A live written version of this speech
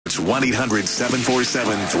It's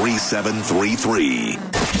 1-800-747-3733.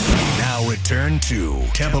 Now return to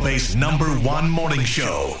Tampa Bay's #1 morning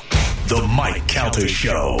show, The Mike Calta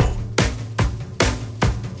Show.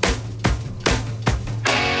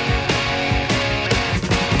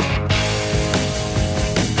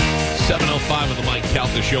 On the Mike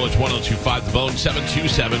Calta Show. It's 1025 The Bone,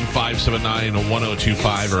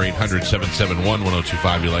 727-579-1025 or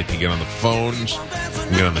 800-771-1025. You'd like to get on the phones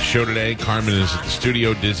and get on the show today. Carmen is at the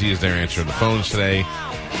studio. Dizzy is there answering the phones today.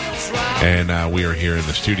 And we are here in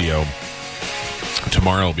the studio.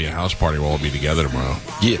 Tomorrow will be a house party. We'll all be together tomorrow.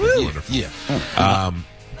 Yeah. Wonderful. Yeah.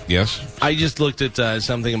 Yes? I just looked at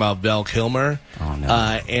something about Val Kilmer. Oh, no.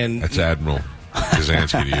 And That's Admiral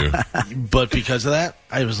Kazansky to you. But because of that,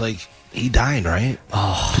 I was like, he died, right?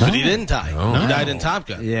 Oh, but he didn't die. No. He died in Top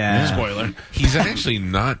Gun. Yeah. Spoiler. He's actually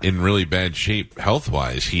not in really bad shape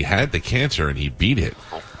health-wise. He had the cancer and he beat it,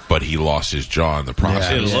 but he lost his jaw in the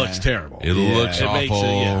process. It looks terrible. It looks It awful. makes it,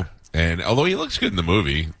 yeah. And although he looks good in the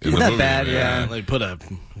movie, He's not bad, Yeah, they put a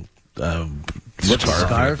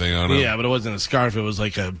scarf thing on him. Yeah, but it wasn't a scarf. It was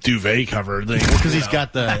like a duvet cover thing. Because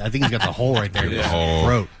I think he's got the hole right there in his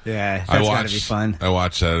throat. Yeah, that's got to be fun. I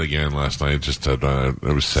watched that again last night. Just it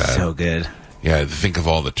was sad. So good. Yeah, think of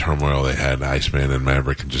all the turmoil they had, Iceman and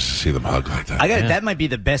Maverick, and just to see them hug like that. That might be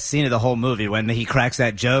the best scene of the whole movie when he cracks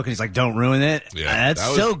that joke and he's like, "Don't ruin it." Yeah, that's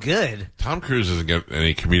so good. Tom Cruise doesn't get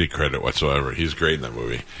any comedic credit whatsoever. He's great in that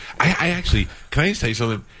movie. I actually, can I just tell you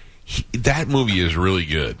something? That movie is really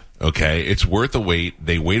good. Okay, it's worth the wait.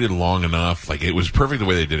 They waited long enough. Like, it was perfect the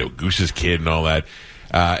way they did it with Goose's Kid and all that.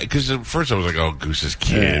 Because at first I was like, "Oh, Goose's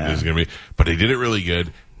Kid is going to be," but they did it really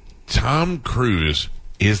good. Tom Cruise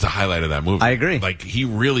is the highlight of that movie. I agree. Like, he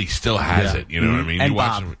really still has it. You know what I mean? And you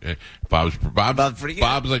watch him, Bob's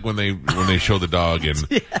like when they show the dog in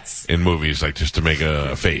in movies, like just to make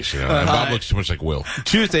a face. You know, and Bob looks too much like Will.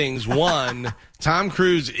 Two things. One, Tom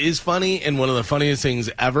Cruise is funny, and one of the funniest things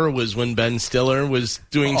ever was when Ben Stiller was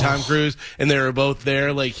doing Tom Cruise, and they were both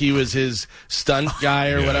there, like he was his stunt guy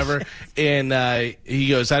or whatever, and he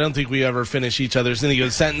goes, "I don't think we ever finish each other's," and he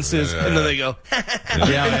goes, "sentences," and then they go,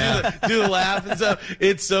 do the laugh and stuff.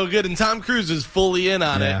 It's so good, and Tom Cruise is fully in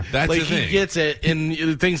on it. That's like the thing. he gets it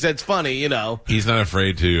and thinks that's funny, you know. He's not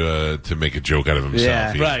afraid to make a joke out of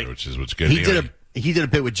himself, either, right? Which is what's good. He did a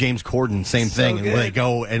bit with James Corden, same thing, and where they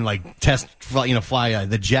go and like test, fly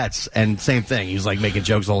the jets, and same thing. He was like making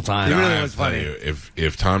jokes the whole time. It really was funny.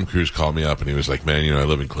 If Tom Cruise called me up and he was like, "Man, I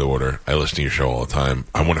live in Clearwater. I listen to your show all the time.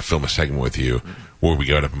 I want to film a segment with you where we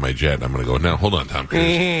get up in my jet." And I'm going to go, "No, hold on, Tom Cruise.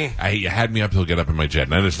 You had me up till get up in my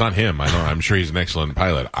jet, and it's not him. I'm sure he's an excellent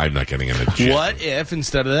pilot. I'm not getting in a jet." What if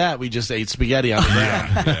instead of that we just ate spaghetti on the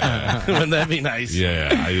ground? Wouldn't that be nice?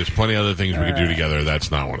 Yeah. There's plenty of other things we could do together.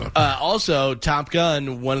 That's not one of them. Also, Top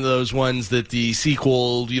Gun, one of those ones that the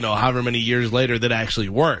sequel, however many years later, that actually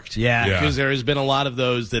worked. Yeah. Because there has been a lot of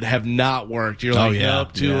those that have not worked. You're like,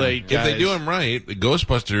 nope, too late, guys. If they do them right, the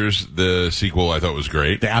Ghostbusters, the sequel, I thought was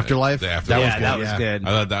great. The Afterlife? That was good. I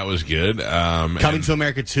thought that was good. Coming to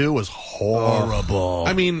America 2 was horrible.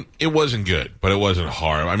 I mean, it wasn't good, but it wasn't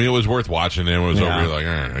horrible. I mean, it was worth watching, and it was over. Like,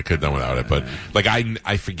 I could have done without it. But like,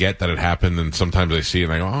 I forget that it happened, and sometimes I see it,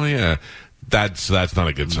 and I go, "Oh yeah, that's not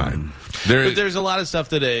a good sign." But there's a lot of stuff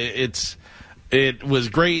that it was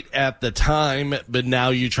great at the time, but now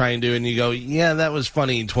you try and do it, and you go, "Yeah, that was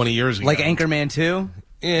funny 20 years ago." Like Anchorman 2?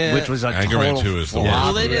 Yeah. Which was a Anchorman total 2 is the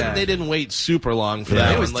flop. worst. Well, they didn't wait super long for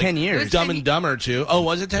that. It was one. 10 years. Dumb and Dumber 2. Oh,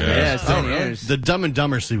 was it 10 years? Yeah, it's 10 years. The Dumb and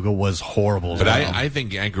Dumber sequel was horrible. But I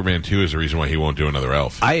think Anchorman 2 is the reason why he won't do another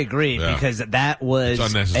Elf. I agree, because that was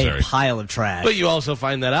It's unnecessary. a pile of trash. But you also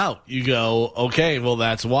find that out. You go, okay, well,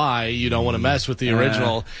 that's why you don't want to mess with the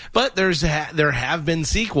original. But there have been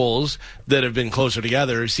sequels that have been closer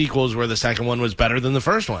together. Sequels where the second one was better than the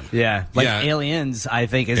first one. Yeah. Aliens, I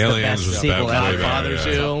think, is Aliens the was best sequel bad. ever. Godfather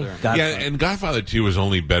 2. Yeah, and Godfather 2 was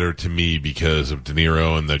only better to me because of De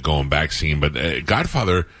Niro and the going back scene. But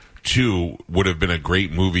Godfather 2 would have been a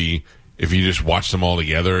great movie if you just watched them all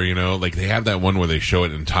together, Like, they have that one where they show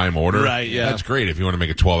it in time order. Right, yeah. That's great if you want to make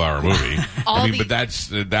a 12-hour movie. But that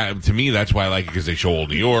to me, that's why I like it, because they show Old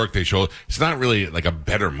New York. It's not really like a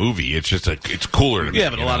better movie. It's just it's cooler to me. Yeah,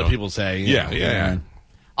 but a lot of people say. Yeah.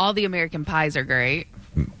 All the American Pies are great.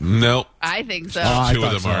 No. I think so. Oh, I Two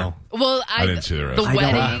of thought them are. Well, I didn't see the rest. The I don't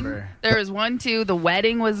wedding. remember. There was 1, 2. The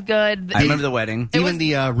wedding was good. I remember the wedding. Even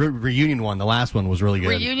the reunion one, the last one, was really good.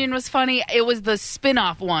 Reunion was funny. It was the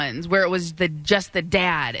spin-off ones where it was just the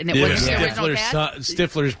dad, and it wasn't the original dad.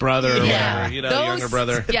 Stifler's brother or whatever, younger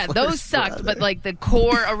brother. Yeah, those sucked, but like the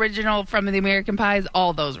core original from the American Pies,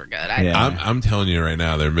 all those were good. I'm telling you right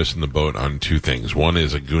now, they're missing the boat on two things. One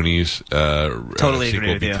is a Goonies Totally agree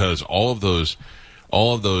sequel with you. because all of those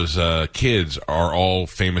kids are all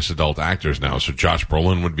famous adult actors now. So Josh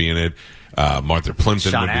Brolin would be in it. Martha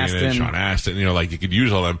Plimpton Sean would be in it. Astin. Sean Astin. You could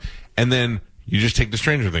use all them. And then you just take the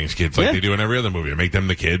Stranger Things kids like they do in every other movie and make them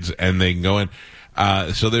the kids, and they can go in.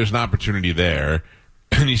 So there's an opportunity there.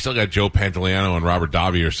 And you still got Joe Pantoliano and Robert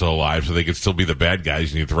Davi are still alive, so they could still be the bad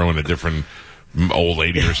guys, and you throw in a different old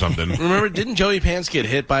lady or something. Remember, didn't Joey Pants get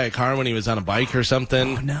hit by a car when he was on a bike or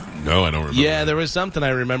something? Oh, no. No, I don't remember. Yeah, there was something I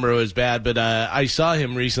remember it was bad, but I saw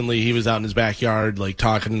him recently. He was out in his backyard, like,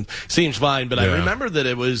 talking. Seems fine, but I remember that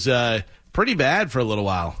it was pretty bad for a little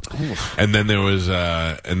while. And then there was,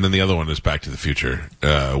 and then the other one is Back to the Future,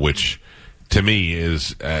 which to me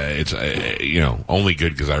is, it's only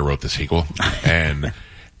good because I wrote the sequel, and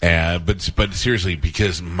but seriously,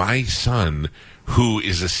 because my son, who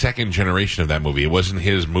is the second generation of that movie, it wasn't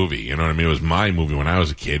his movie, you know what I mean? It was my movie when I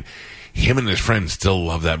was a kid. Him and his friends still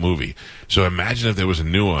love that movie. So imagine if there was a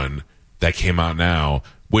new one that came out now,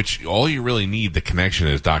 which all you really need, the connection,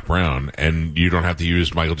 is Doc Brown, and you don't have to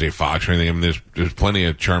use Michael J. Fox or anything. I mean, there's plenty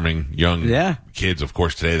of charming young kids. Of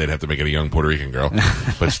course, today they'd have to make it a young Puerto Rican girl,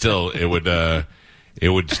 but still, it would.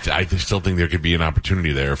 I still think there could be an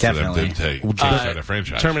opportunity there for Definitely. them to kickstart a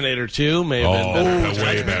franchise. Terminator 2 may have been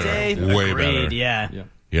way better. Way Agreed, better. yeah.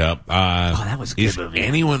 Yep. that was a good Is movie.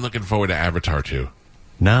 anyone looking forward to Avatar 2?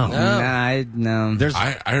 No. No. There's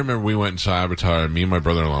I remember we went and saw Avatar, and me and my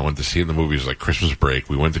brother-in-law went to see it in the movies like Christmas break.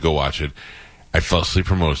 We went to go watch it. I fell asleep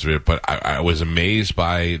for most of it, but I was amazed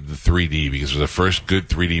by the 3D because it was the first good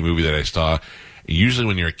 3D movie that I saw. Usually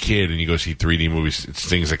when you're a kid and you go see 3D movies, it's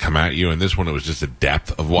things that come at you, and this one, it was just the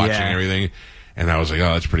depth of watching everything, and I was like,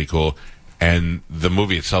 oh, that's pretty cool. And the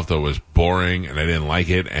movie itself, though, was boring, and I didn't like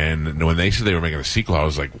it. And when they said they were making a sequel, I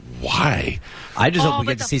was like, why? I just hope we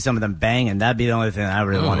but get to see some of them bang, and that'd be the only thing I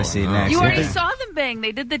really want to see next. You already saw them bang.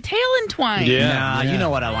 They did the tail entwine. Nah, you know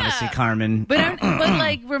what I want to see, Carmen. But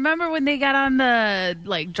like, remember when they got on the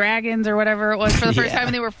like dragons or whatever it was for the first time,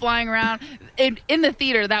 and they were flying around in the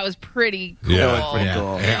theater? That was pretty cool. Yeah, that was pretty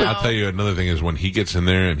cool. And I'll tell you another thing is when he gets in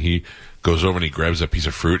there and he goes over and he grabs that piece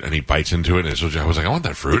of fruit and he bites into it, and I was like, I want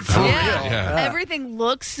that fruit. Everything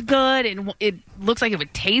looks good, and it looks like it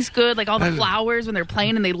would taste good. Like all the flowers when they're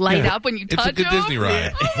playing and they light up when you touch them. It's a good Disney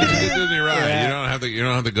ride. It's a good Disney ride. You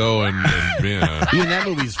don't have to go and even that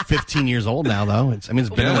movie's 15 years old now, though. It's been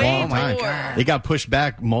a Way long time. more. It got pushed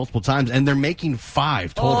back multiple times, and they're making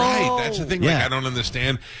 5 total. Right, that's the thing. Like, I don't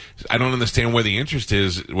understand where the interest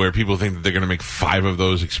is, where people think that they're going to make 5 of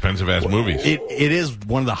those expensive ass movies. It is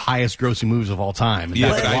one of the highest grossing movies of all time. Yeah,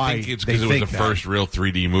 That's but why I think it's they because it was think the that. first real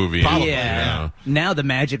 3D movie. Probably, Yeah. Now the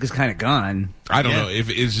magic is kind of gone. I don't know.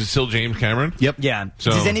 Is it still James Cameron? Yep. Yeah.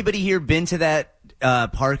 So- Has anybody here been to that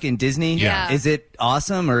park in Disney? Yeah. Is it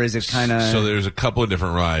awesome, or is it kind of... So there's a couple of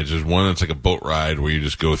different rides. There's one that's like a boat ride where you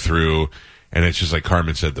just go through, and it's just like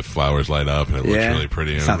Carmen said, the flowers light up, and it looks really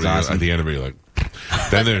pretty. And Sounds awesome. At the end of it, you're like...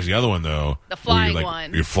 Then there's the other one, though. The where flying you're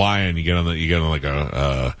one. You're flying, you get on like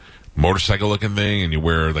a motorcycle-looking thing, and you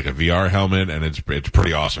wear like a VR helmet, and it's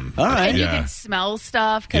pretty awesome. All right. And you Yeah. can smell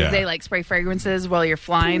stuff because Yeah. they like spray fragrances while you're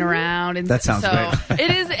flying around. And That sounds so great.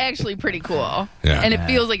 it is actually pretty cool. Yeah. And it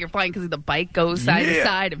feels like you're flying because the bike goes side to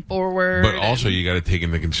side and forward. But also, you got to take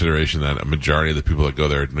into consideration that a majority of the people that go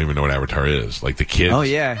there don't even know what Avatar is. Like the kids. Oh,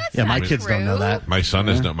 yeah. That's Yeah, my not kids don't know true. that. My son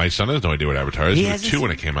has no idea what Avatar is. He He was hasn't 2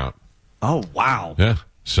 when it came out. Oh, wow. Yeah.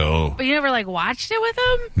 So But you never like watched it with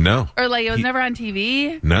them? no, Or like it was never on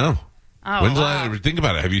TV? no. Oh, When's the wow. last? Think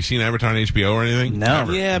about it. Have you seen Avatar on HBO or anything? No.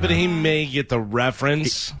 Never. Yeah, but he may get the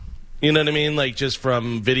reference. You know what I mean? Like just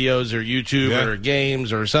from videos or YouTube Yeah. or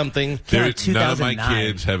games or something. Yeah, None of my 2009.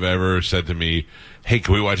 kids have ever said to me, hey,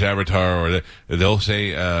 can we watch Avatar? Or they'll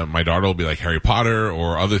say, my daughter will be like Harry Potter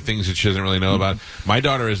or other things that she doesn't really know about. My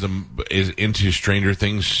daughter is into Stranger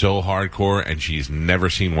Things so hardcore, and she's never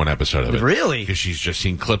seen one episode of it. Really? Because she's just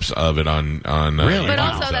seen clips of it on Really? But YouTube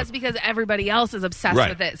also, and stuff. that's because everybody else is obsessed Right.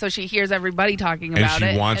 with it. So she hears everybody talking And about she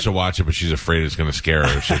it. wants to watch it, but she's afraid it's going to scare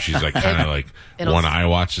her. So she's like, kind of like it'll- one eye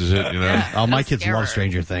watches it, you know? Yeah. Oh, my It'll kids scare love her.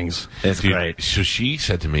 Stranger Things. It's Dude, great. So she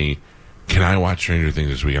said to me, can I watch Stranger Things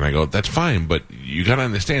this week? And I go, that's fine, but you got to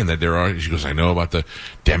understand that there are, she goes, I know about the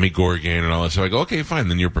Demogorgon and all that. So I go, okay, fine.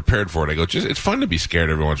 Then you're prepared for it. I go, it's fun to be scared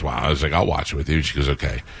every once in a while. I was like, I'll watch it with you. She goes,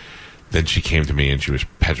 okay. Then she came to me and she was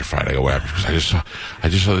petrified. I go, what happened? She goes, I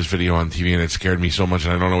just saw this video on TV and it scared me so much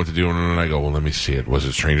and I don't know what to do. And I go, well, let me see it. Was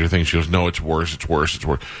it Stranger Things? She goes, no, it's worse.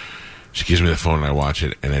 She gives me the phone and I watch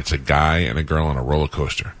it, and it's a guy and a girl on a roller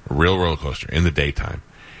coaster, a real roller coaster in the daytime.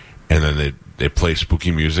 And then they play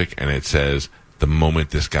spooky music, and it says, the moment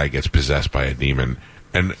this guy gets possessed by a demon.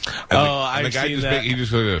 And the guy seen that. He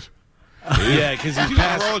just goes like this. Yeah, because he's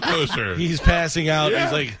on a roller coaster. He's passing out. Yeah.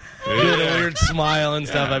 He's like doing a weird smile and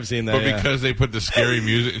stuff. I've seen that. But because they put the scary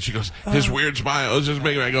music, and she goes, his weird smile is just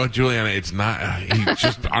making. I go, Juliana, it's not. He's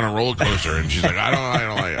just on a roller coaster, and she's like, I don't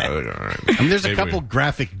like. All right. I mean, there's a couple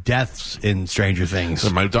graphic deaths in Stranger Things.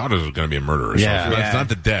 So my daughter's going to be a murderer. Yeah. So it's not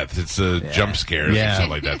the death; it's the jump scares and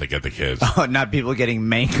stuff like that get the kids. Oh, not people getting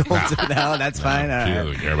mangled. No, that's fine. She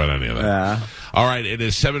doesn't care about any of that. Yeah. All right, it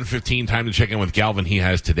is 7:15. Time to check in with Galvin. He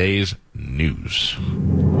has today's news.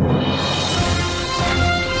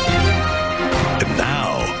 And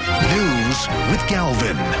now, news with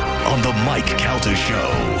Galvin on the Mike Calta Show.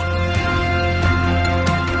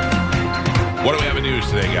 What do we have in news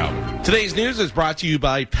today, Galvin? Today's news is brought to you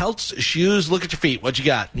by Pelt's Shoes. Look at your feet. What you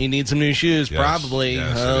got? You need some new shoes, Yes. probably.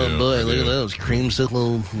 Yes, I Oh do. boy, I look do. at those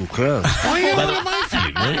creamsicle crust. Why are you looking at my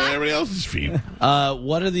feet? Why are you at everybody else's feet?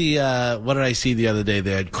 What did I see the other day?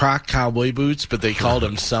 They had Croc cowboy boots, but they called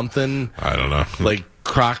them something I don't know. like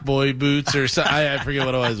Croc boy boots or something. I forget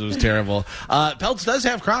what it was. It was terrible. Pelt's does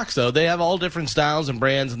have Crocs, though. They have all different styles and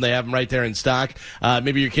brands, and they have them right there in stock.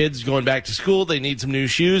 Maybe your kid's going back to school. They need some new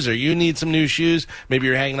shoes, or you need some new shoes. Maybe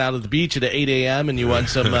you're hanging out at the beach at 8 a.m. and you want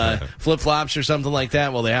some flip-flops or something like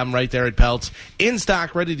that. Well, they have them right there at Pelt's. In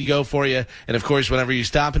stock, ready to go for you. And, of course, whenever you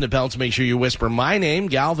stop into Pelt's, make sure you whisper my name,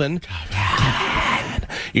 Galvin.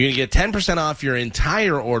 You're going to get 10% off your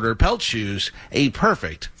entire order. Pelt shoes, a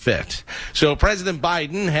perfect fit. So President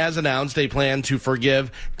Biden has announced a plan to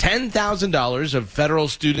forgive $10,000 of federal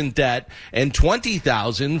student debt and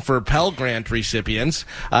 $20,000 for Pell Grant recipients.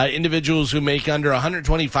 Individuals who make under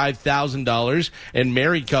 $125,000 and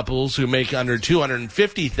married couples who make under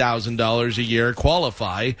 $250,000 a year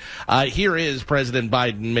qualify. Here is President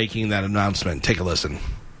Biden making that announcement. Take a listen.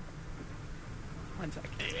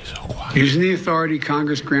 Using the authority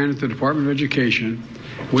Congress granted the Department of Education,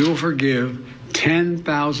 we will forgive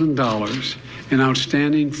 $10,000 in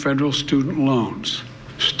outstanding federal student loans.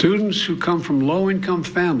 Students who come from low-income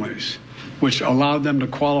families, which allowed them to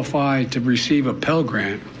qualify to receive a Pell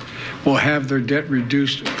Grant, will have their debt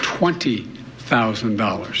reduced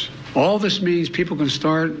 $20,000. All this means people can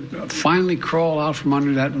finally crawl out from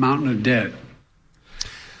under that mountain of debt.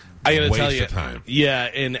 I got to tell Waste you, of time. yeah,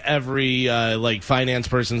 and every finance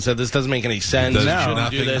person said this doesn't make any sense. Does You shouldn't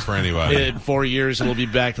nothing do this for anybody. In 4 years, it'll be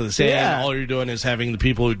back to the same. Yeah. All you're doing is having the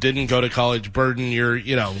people who didn't go to college burden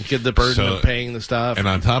get the burden of paying the stuff. And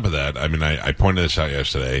on top of that, I mean, I pointed this out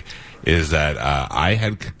yesterday, is that I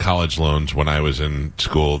had college loans when I was in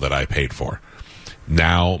school that I paid for.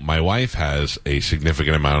 Now, my wife has a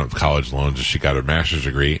significant amount of college loans. She got her master's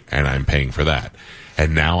degree, and I'm paying for that.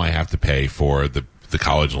 And now I have to pay for the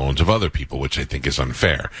college loans of other people, which I think is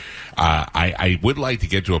unfair. I would like to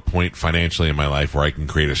get to a point financially in my life where I can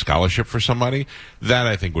create a scholarship for somebody. That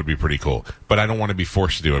I think would be pretty cool. But I don't want to be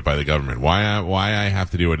forced to do it by the government. Why I have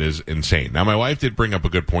to do it is insane. Now, my wife did bring up a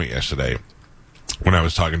good point yesterday when I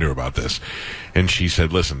was talking to her about this. And she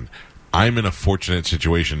said, listen, I'm in a fortunate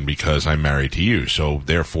situation because I'm married to you. So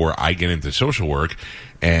therefore I get into social work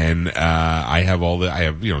and I have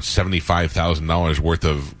 $75,000 worth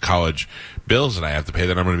of college bills that I have to pay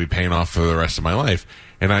that I'm going to be paying off for the rest of my life.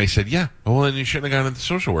 And I said, yeah, well, then you shouldn't have gone into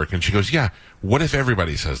social work. And she goes, yeah, what if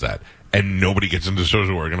everybody says that and nobody gets into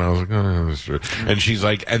social work? And I was like, oh, that's true. And she's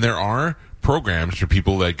like, and there are programs for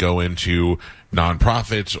people that go into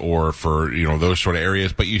nonprofits or for, those sort of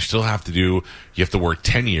areas, but you still have to work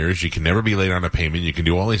 10 years. You can never be late on a payment. You can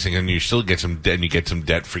do all these things and you still get some debt and you get some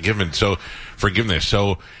debt forgiveness. So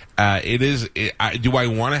do I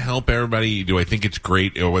want to help everybody? Do I think it's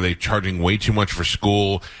great? Or were they charging way too much for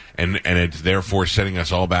school and it's therefore setting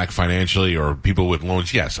us all back financially, or people with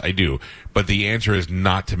loans? Yes, I do. But the answer is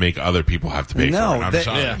not to make other people have to pay for it. I'm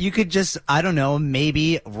sorry. You could just, I don't know,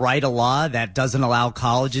 maybe write a law that doesn't allow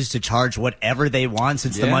colleges to charge whatever they want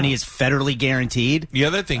since the money is federally guaranteed. The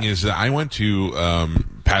other thing is that I went to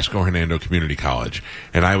Pasco Hernando Community College,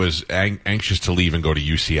 and I was anxious to leave and go to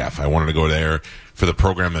UCF. I wanted to go there for the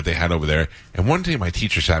program that they had over there. And one day my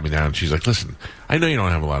teacher sat me down and she's like, listen, I know you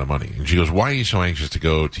don't have a lot of money. And she goes, why are you so anxious to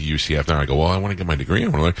go to UCF now? I go, well, I want to get my degree. I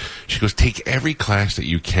want to learn. She goes, take every class that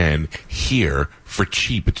you can here for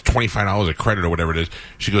cheap. It's $25 a credit or whatever it is.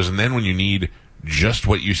 She goes, and then when you need just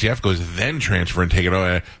what UCF goes, then transfer and take it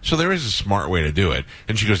away. So there is a smart way to do it.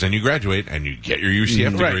 And she goes, then you graduate and you get your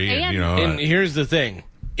UCF degree. And, and here's the thing.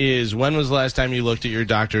 Is when was the last time you looked at your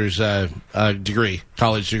doctor's degree,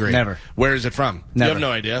 college degree? Never. Where is it from? Never. You have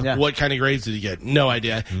no idea. Yeah. What kind of grades did he get? No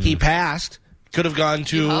idea. He passed. Could have gone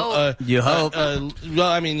to You hope. well,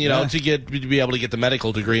 I mean, to be able to get the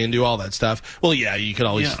medical degree and do all that stuff. Well, yeah, you could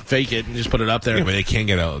always fake it and just put it up there. Yeah, but they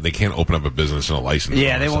can't open up a business and a license.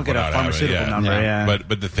 Yeah, they won't get a pharmaceutical number. Yeah.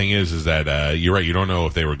 But the thing is that you're right. You don't know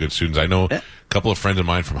if they were good students. I know a couple of friends of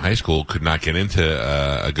mine from high school could not get into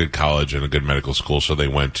a good college and a good medical school, so they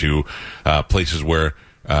went to places where.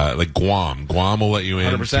 Like Guam will let you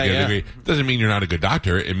in to get a degree. Doesn't mean you're not a good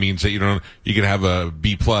doctor. It means that you can have a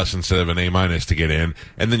B+ instead of an A- to get in,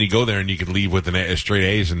 and then you go there and you can leave with a straight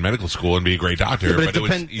A's in medical school and be a great doctor. But it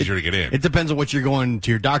was easier to get in. It depends on what you're going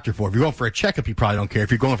to your doctor for. If you're going for a checkup, you probably don't care.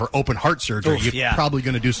 If you're going for open heart surgery, you're probably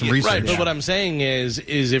going to do some research. Right, but what I'm saying is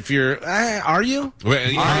if you're, are you?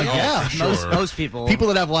 Well, sure. Most people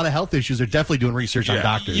that have a lot of health issues are definitely doing research on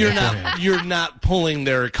doctors. You're not pulling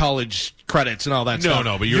their college credits and all that stuff.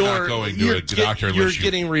 No, but you're not going to a doctor unless you're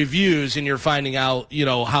getting reviews and you're finding out,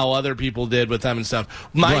 how other people did with them and stuff.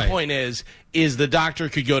 My point is the doctor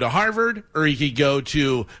could go to Harvard or he could go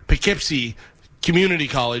to Poughkeepsie Community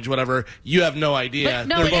College, whatever. You have no idea.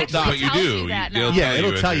 But they're both doctors. But you do.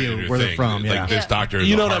 It'll tell you where they're from. Like this doctor.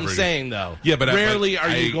 You know what I'm saying, though. Yeah, but rarely are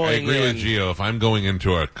you going. I agree with Gio. If I'm going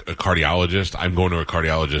into a cardiologist, I'm going to a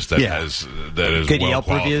cardiologist that is good well Yelp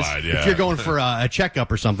qualified. Yeah. If you're going for a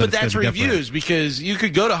checkup or something, but that's reviews because you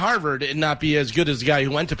could go to Harvard and not be as good as the guy who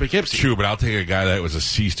went to Poughkeepsie. True, but I'll take a guy that was a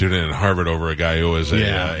C student at Harvard over a guy who was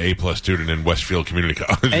a A+ student in Westfield Community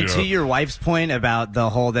College. And to your wife's point about the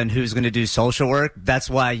whole then who's going to do social work, that's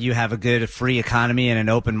why you have a good free economy and an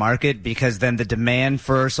open market, because then the demand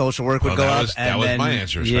for social work would go up. That was my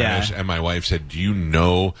answer, Spanish. And my wife said, do you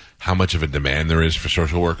know how much of a demand there is for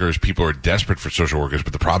social workers? People are desperate for social workers,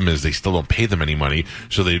 but the problem is they still don't pay them any money,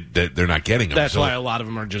 so they're not getting them. That's why a lot of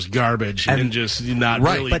them are just garbage and just not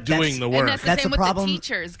really doing the work. And that's the same with the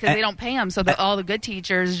teachers, because they don't pay them, so all the good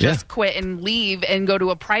teachers just quit and leave and go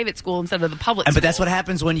to a private school instead of the public school. But that's what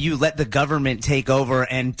happens when you let the government take over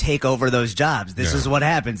those jobs. This is what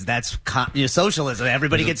happens. That's socialism.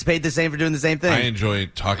 Everybody gets paid the same for doing the same thing. I enjoy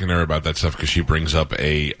talking to her about that stuff because she brings up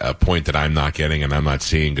a point that I'm not getting and I'm not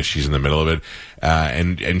seeing because she's in the middle of it,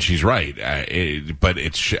 and she's right. But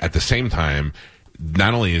it's at the same time.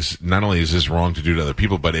 Not only is this wrong to do to other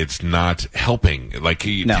people, but it's not helping. Like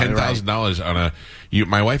 $10,000 on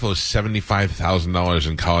my wife owes $75,000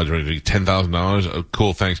 in college. $10,000, oh,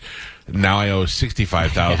 cool, thanks. Now I owe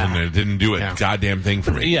 $65,000 and it didn't do a goddamn thing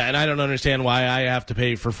for me. Yeah, and I don't understand why I have to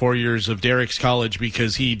pay for 4 years of Derek's college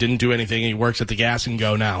because he didn't do anything and he works at the Gas and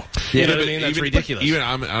Go now. You know what I mean? That's ridiculous.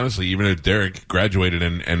 Even if Derek graduated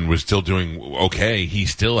and was still doing okay, he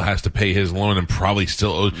still has to pay his loan and probably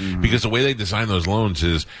still owes, because the way they design those loans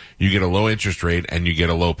is you get a low interest rate and you get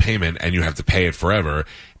a low payment and you have to pay it forever.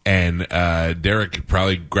 And Derek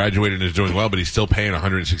probably graduated and is doing well, but he's still paying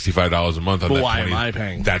 $165 a month on that. Why am I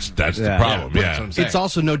paying? That's the problem. Yeah, it's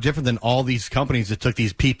also no different than all these companies that took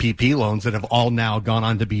these PPP loans that have all now gone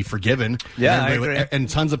on to be forgiven. Yeah, and I agree. And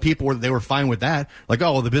tons of people they were fine with that. Like,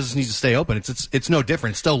 oh, well, the business needs to stay open. It's no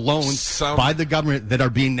different. It's still loans by the government that are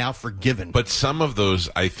being now forgiven. But some of those,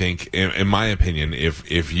 I think, in my opinion,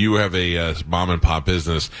 if you have a mom and pop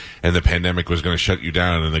business and the pandemic was going to shut you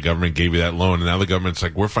down and the government gave you that loan, and now the government's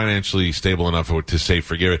like, we're financially stable enough to say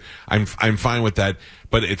forgive it. I'm fine with that,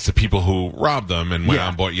 but it's the people who robbed them and went out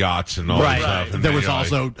and bought yachts and all that stuff. And there was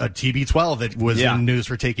also a TB12 that was in news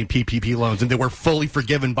for taking PPP loans, and they were fully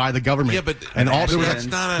forgiven by the government. Yeah, but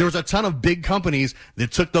there was a ton of big companies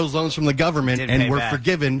that took those loans from the government and were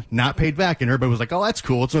forgiven, not paid back, and everybody was like, "Oh, that's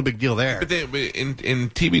cool. It's no big deal there." But in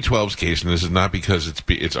TB12's case, and this is not because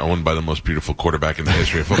it's owned by the most beautiful quarterback in the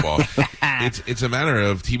history of football. It's a matter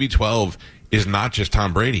of TB12 is not just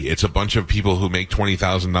Tom Brady. It's a bunch of people who make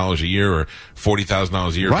 $20,000 a year or $40,000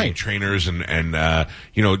 a year being trainers and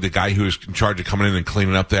the guy who's in charge of coming in and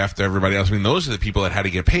cleaning up after everybody else. I mean, those are the people that had to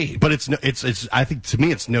get paid. But I think to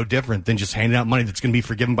me it's no different than just handing out money that's going to be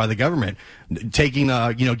forgiven by the government. Taking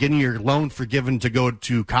getting your loan forgiven to go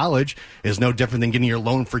to college is no different than getting your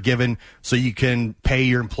loan forgiven so you can pay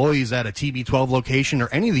your employees at a TB12 location or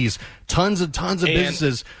any of these. Tons of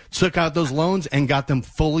businesses took out those loans and got them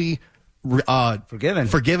fully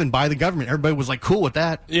forgiven by the government. Everybody was like cool with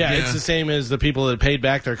that. Yeah, it's the same as the people that paid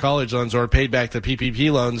back their college loans or paid back the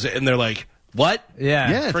PPP loans, and they're like, what?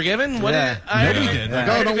 Yeah. Forgiven? What? Yeah. Nobody did. Like,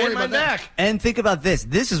 oh, don't worry about that. And think about this.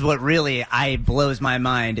 This is what really blows my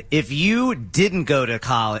mind. If you didn't go to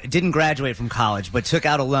college, didn't graduate from college, but took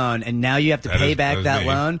out a loan, and now you have to pay back that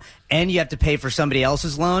loan, and you have to pay for somebody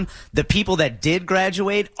else's loan, the people that did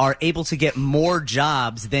graduate are able to get more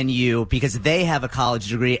jobs than you because they have a college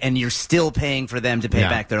degree, and you're still paying for them to pay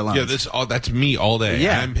back their loans. Yeah, that's me all day.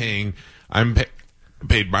 Yeah. I'm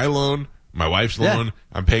paid my loan, my wife's loan,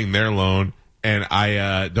 I'm paying their loan. And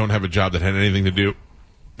I don't have a job that had anything to do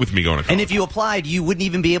with me going to college. And if you applied, you wouldn't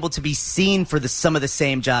even be able to be seen for some of the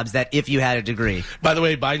same jobs that if you had a degree. By the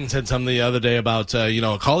way, Biden said something the other day about,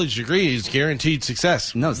 a college degree is guaranteed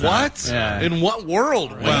success. No, it's what? not. Yeah. In what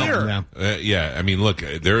world? Where? I mean, look,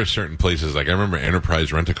 there are certain places, like I remember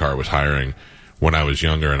Enterprise Rent-A-Car was hiring when I was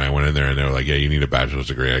younger, and I went in there, and they were like, yeah, you need a bachelor's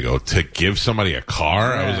degree. I go, to give somebody a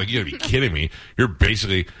car? I was like, you gotta be kidding me. You're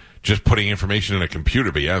basically just putting information in a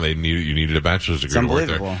computer, but you needed a bachelor's degree to work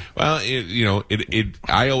there. Well,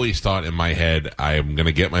 I always thought in my head, I'm going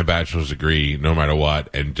to get my bachelor's degree no matter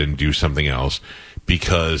what, and then do something else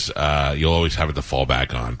because you'll always have it to fall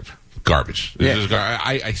back on. Garbage. Yeah.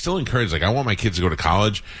 I still encourage, I want my kids to go to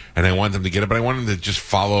college, and I want them to get it, but I want them to just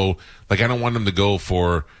follow, I don't want them to go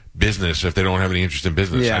for business if they don't have any interest in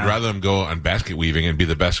business. I'd rather them go on basket weaving and be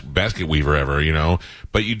the best basket weaver ever,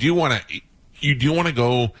 But you do want to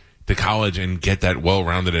go to college and get that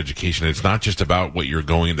well-rounded education. It's not just about what you're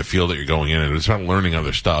going in, the field that you're going in, and it's about learning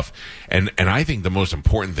other stuff. And I think the most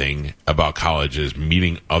important thing about college is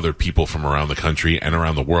meeting other people from around the country and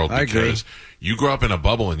around the world. Because you grow up in a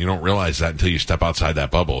bubble and you don't realize that until you step outside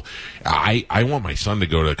that bubble. I want my son to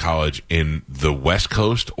go to college in the West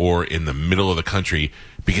Coast or in the middle of the country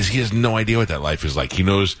because he has no idea what that life is like. He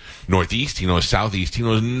knows Northeast, he knows Southeast, he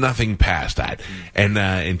knows nothing past that. And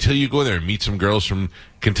until you go there and meet some girls from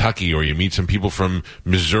Kentucky or you meet some people from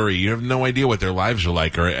Missouri, you have no idea what their lives are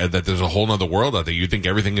like, or that there's a whole other world out there. You think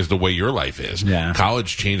everything is the way your life is. Yeah.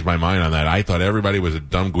 College changed my mind on that. I thought everybody was a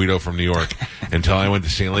dumb Guido from New York until I went to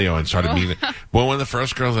St. Leo and started meeting. Well, one of the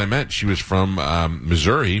first girls I met, she was from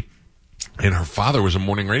Missouri, and her father was a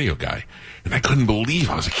morning radio guy. And I couldn't believe.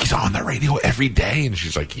 I was like, he's on the radio every day. And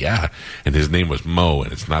she's like, yeah. And his name was Mo,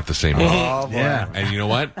 and it's not the same Mo. Oh, yeah. And you know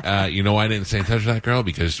what? You know why I didn't stay in touch with that girl?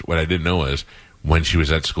 Because what I didn't know was when she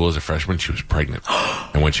was at school as a freshman, she was pregnant.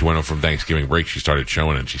 And when she went home from Thanksgiving break, she started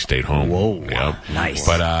showing and she stayed home. Whoa. Yep. Nice.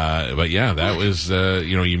 But yeah, that was,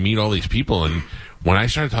 you meet all these people. And when I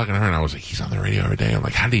started talking to her, and I was like, he's on the radio every day. I'm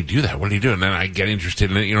like, how did he do that? What did he do? And then I get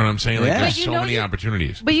interested in it. You know what I'm saying? There's so many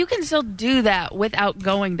opportunities. But you can still do that without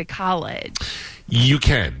going to college. You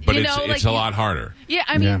can, but it's a lot harder. Yeah,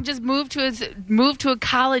 I mean, just move to a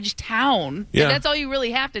college town. Yeah, that's all you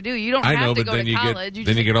really have to do. You don't have to go to college. You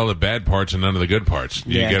get all the bad parts and none of the good parts.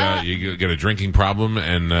 You get a drinking problem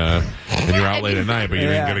and you're out late at night, but you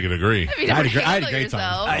didn't get a degree. I had a great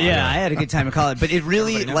time. I had a good time in college, but it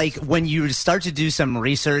really when you start to do some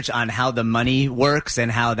research on how the money works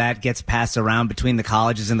and how that gets passed around between the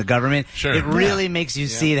colleges and the government, it really makes you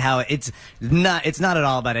see how it's not at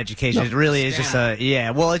all about education. It really is just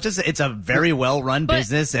it's a very well run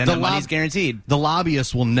business, and the money's guaranteed. The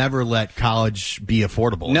lobbyists will never let college be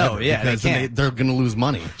affordable. No, because they're going to lose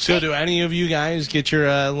money. So, do any of you guys get your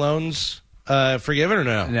loans forgiven or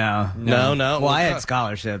no? No. Well, I had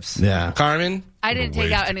scholarships. Yeah, Carmen, I didn't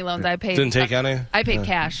take out any loans. I paid. Didn't take any. I paid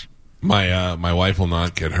cash. My wife will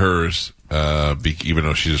not get hers, even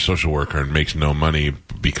though she's a social worker and makes no money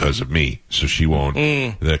because of me. So she won't.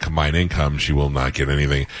 The combined income, she will not get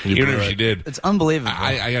anything. Even if she did, it's unbelievable.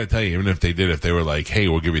 I got to tell you, even if they did, if they were like, "Hey,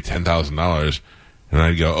 we'll give you $10,000," and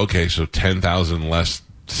I'd go, "Okay, so 10,000 less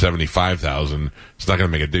 75,000. It's not going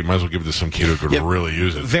to make a difference. Might as well give it to some kid who could really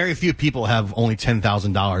use it." Very few people have only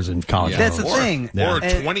 $10,000 in college. That's the thing. Or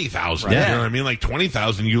 20,000. You know what I mean? Like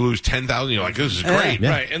 20,000, you lose 10,000. You're like, this is great,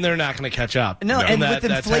 right? And they're not going to catch up. No, and with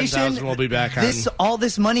that inflation, 10,000 will be back on. All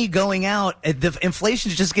this money going out, the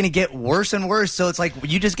inflation is just going to get worse and worse. So it's like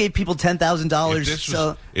you just gave people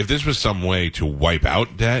 $10,000. If this was some way to wipe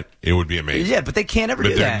out debt, it would be amazing. Yeah, but they can't ever do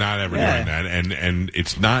that. But they're not ever doing that, and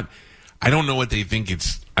it's not. I don't know what they think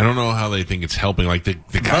it's. I don't know how they think it's helping. Like the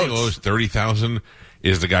guy who owes $30,000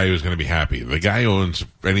 is the guy who's going to be happy. The guy who owns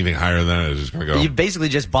anything higher than that is just going to go. You basically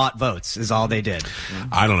just bought votes, is all they did.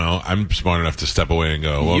 I don't know. I'm smart enough to step away and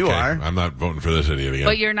go, You okay, are. I'm not voting for this idiot again.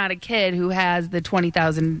 But you're not a kid who has the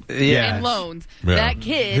 20,000 Yes. in loans. Yeah. That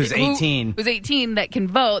kid Who's 18. who's 18 that can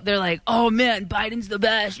vote, they're like, oh man, Biden's the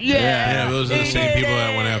best. Yeah, those are the same people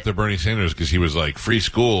that went after Bernie Sanders because he was like free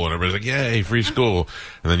school, and everybody's like, "Yay, free school!"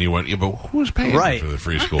 And then you went, "Yeah, but who's paying for the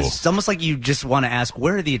free school?" It's almost like you just want to ask,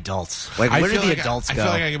 where are the adults? Like, where do the adults I go?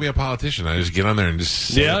 feel like I can be a politician. I just get on there and just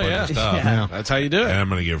say a bunch of stuff. Yeah. That's how you do it. And I'm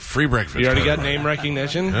going to give free breakfast. You already to got everybody. name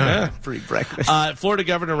recognition? Yeah. Free breakfast. Florida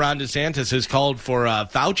Governor Ron DeSantis has called for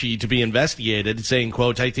Fauci to be investigated, saying,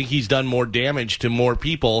 quote, I think he's done more damage to more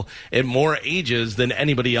people at more ages than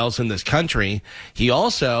anybody else in this country. He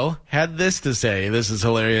also had this to say. This is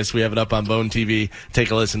hilarious. We have it up on Bone TV.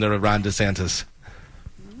 Take a listen to Ron DeSantis.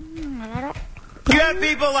 You have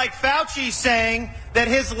people like Fauci saying that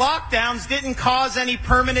his lockdowns didn't cause any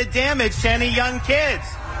permanent damage to any young kids.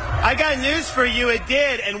 I got news for you, it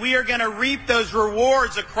did, and we are going to reap those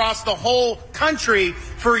rewards across the whole country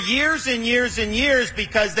for years and years and years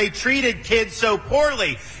because they treated kids so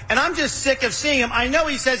poorly. And I'm just sick of seeing him. I know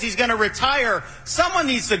he says he's going to retire. Someone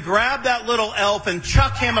needs to grab that little elf and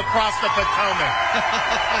chuck him across the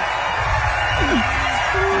Potomac.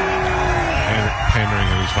 Pandering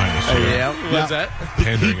at its finest. What's that?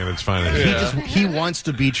 Pandering at its finest. He wants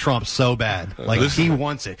to be Trump so bad. Like, he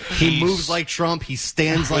wants it. He moves like Trump. He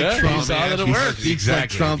stands like Trump. he saw that it He works. speaks Exactly. like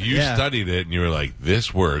Trump. If you studied it and you were like,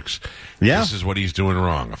 this works. Yeah. This is what he's doing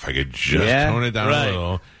wrong. If I could just Yeah. tone it down Right. a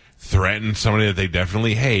little, threaten somebody that they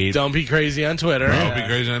definitely hate. Don't be crazy on Twitter. Don't be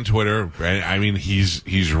crazy on Twitter. I mean,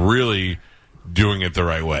 he's really doing it the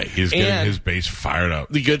right way. He's getting And his base fired up.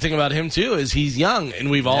 the good thing about him, too, is he's young.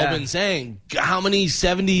 And we've all been saying, how many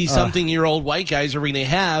 70-something-year-old white guys are we going to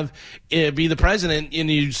have be the president?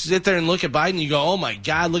 And you sit there and look at Biden, you go, oh, my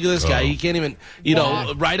God, look at this guy. He can't even,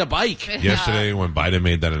 ride a bike. Yesterday, when Biden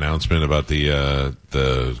made that announcement about the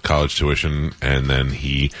college tuition, and then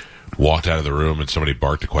he walked out of the room and somebody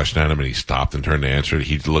barked a question at him and he stopped and turned to answer it,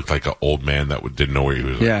 he looked like an old man that didn't know where he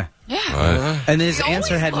was. Yeah. Yeah. And his He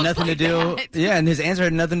answer always had looks nothing to like do. that. Yeah, and his answer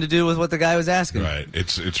had nothing to do with what the guy was asking. Right.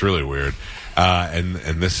 It's really weird. And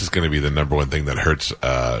this is going to be the number one thing that hurts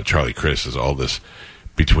Charlie Crist is all this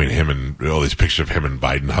between him and all these pictures of him and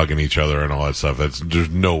Biden hugging each other and all that stuff. There's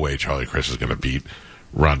no way Charlie Crist is going to beat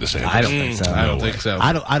Ron DeSantis. I don't think so. I don't No think way. so.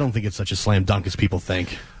 I don't think it's such a slam dunk as people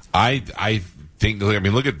think. I think. I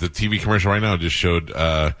mean, look at the TV commercial right now. It just showed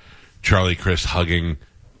Charlie Crist hugging.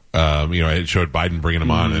 It showed Biden bringing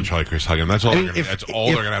him on and Charlie Crist hugging him. That's all. They're going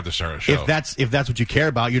to have to start a show. If that's what you care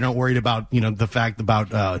about, you're not worried about the fact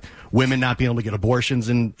about women not being able to get abortions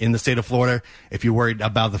in the state of Florida. If you're worried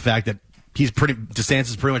about the fact that DeSantis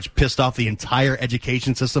is pretty much pissed off the entire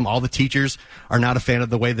education system. All the teachers are not a fan of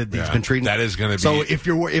the way that he's been treating. That is going to be. So if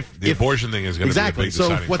the abortion thing is going to be a big so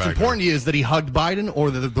deciding what's factor. important to you is that he hugged Biden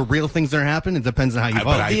or the real things that are happening. It depends on how you vote.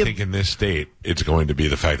 But I think in this state, it's going to be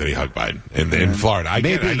the fact that he hugged Biden. In Florida, I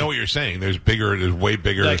get it. I know what you're saying. There's way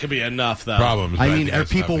bigger That could be enough, though. problems. I but mean, think are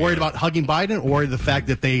that's people not worried big about hugging Biden or the fact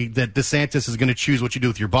that that DeSantis is going to choose what you do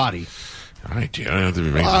with your body? All right, I don't have to be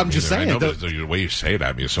making I'm just saying, I know, but the way you say it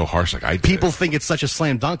at me is so harsh. Like People think it's such a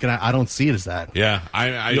slam dunk, and I don't see it as that. Yeah,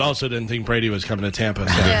 I You also didn't think Brady was coming to Tampa.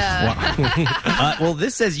 So. Yeah. Well,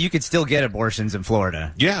 this says you could still get abortions in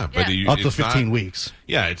Florida. yeah, but Up to it's 15 not- weeks.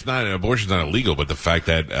 Yeah, it's not abortion's not illegal, but the fact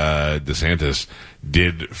that DeSantis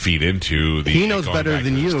did feed into the He knows going better back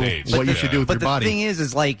than to the you States. what you should do with But your the body. thing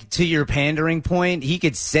is like, to your pandering point, he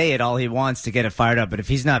could say it all he wants to get it fired up, but if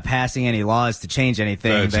he's not passing any laws to change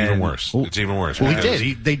anything, It's then even worse. It's even worse. Well, he because-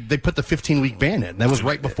 did. They put the 15-week ban in. That was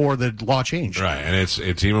right before the law changed. Right, and it's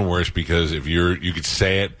even worse because if you could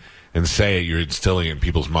say it, you're instilling it in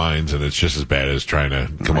people's minds, and it's just as bad as trying to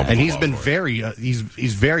come up. And with a he's law been for it. very he's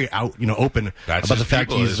very out That's open about his the fact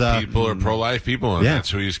people. he's His people are pro-life people, and yeah. that's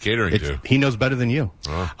who he's catering to. he knows better than you.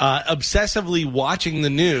 Obsessively watching the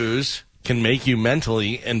news can make you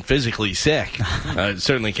mentally and physically sick. It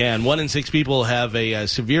certainly can. 1 in 6 people have a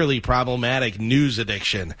severely problematic news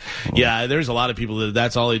addiction. Yeah, there's a lot of people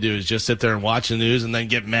that's all they do is just sit there and watch the news and then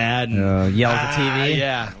get mad and yell at the TV.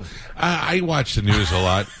 Yeah. I watch the news a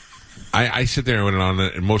lot. I sit there and on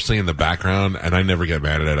it, mostly in the background, and I never get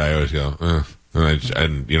mad at it. I always go,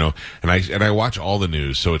 and I watch all the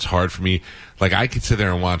news, so it's hard for me. Like I could sit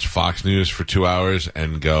there and watch Fox News for 2 hours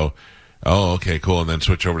and go, oh, okay, cool, and then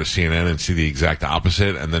switch over to CNN and see the exact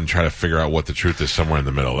opposite, and then try to figure out what the truth is somewhere in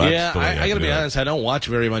the middle. That's the way I got to be do it. honest. I don't watch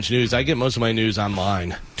very much news. I get most of my news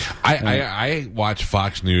online. I watch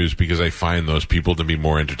Fox News because I find those people to be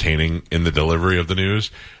more entertaining in the delivery of the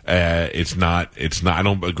news. It's not. I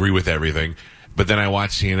don't agree with everything, But then I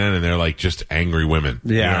watch CNN and they're like just angry women.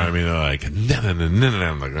 Yeah. You know what I mean? They're like, no.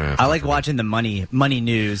 I'm like, I like watching the money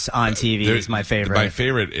news on TV. Is my favorite. My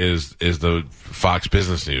favorite is the Fox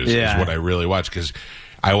Business News. Is what I really watch because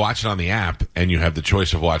I watch it on the app, and you have the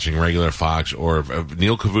choice of watching regular Fox or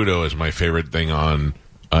Neil Cavuto is my favorite thing on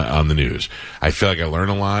the news. I feel like I learn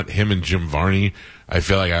a lot. Him and Jim Varney. I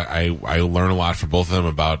feel like I learn a lot from both of them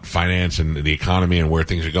about finance and the economy and where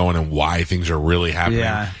things are going and why things are really happening.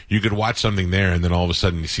 Yeah. You could watch something there, and then all of a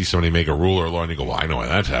sudden you see somebody make a rule or law, and you go, well, I know why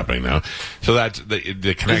that's happening now. So that's the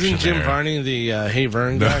connection. Isn't Jim there. Varney the Hey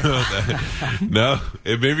Vern guy? No,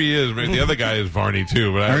 it maybe he is. Maybe the other guy is Varney,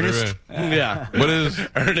 too. But Ernest? Yeah. What is...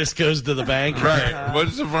 Ernest goes to the bank. Right.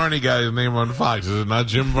 What's the Varney guy's name on Fox? Is it not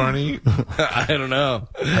Jim Varney? I don't know.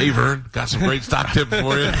 Hey, Vern, got some great stock tips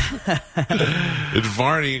for you. It's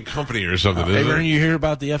Varney and Company or something. Hey, Vern, you hear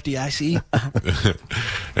about the FDIC?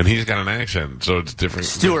 And he's got an accent, so it's different.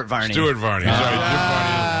 Stuart Varney. Sorry, Jim Varney.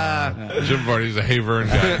 Jim Varney's a Hey Vern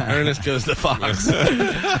guy. Ernest goes to Fox.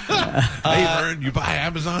 Hey, Vern, you buy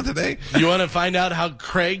Amazon today? You want to find out how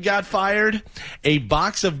Craig got fired? A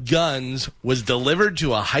box of guns was delivered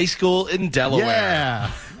to a high school in Delaware.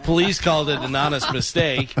 Yeah. Police called it an honest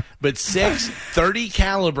mistake, but 6 .30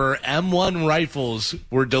 caliber M1 rifles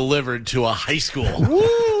were delivered to a high school.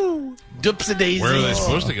 Woo! Dupsa-daisies. Where are they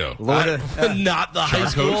supposed to go? Not the high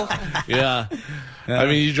school. Yeah. I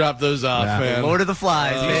mean, you drop those off, man. Lord of the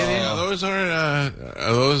Flies, baby. Yeah,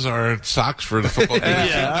 those are socks for the football team.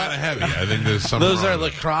 Yeah. Kind of heavy. I think there's some. Those are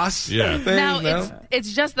lacrosse. Yeah. things, Now no?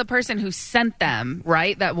 it's just the person who sent them,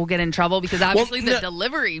 right? That will get in trouble because obviously the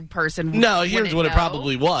delivery person. No, here's wouldn't what it know.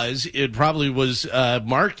 probably was. It probably was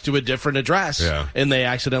marked to a different address, and they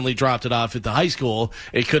accidentally dropped it off at the high school.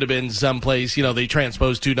 It could have been someplace, they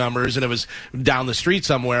transposed 2 numbers, and it was down the street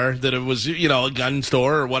somewhere that it was, a gun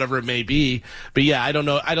store or whatever it may be. But yeah, I don't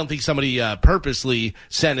know. I don't think somebody purposely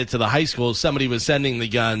sent it to the high school. Somebody was sending the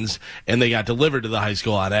guns, and they got delivered to the high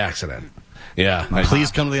school on accident. Yeah.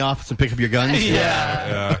 Please come to the office and pick up your guns.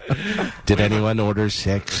 Yeah. Did anyone order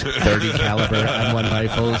 6 .30 caliber M1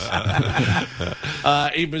 rifles?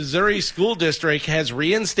 A Missouri school district has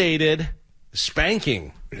reinstated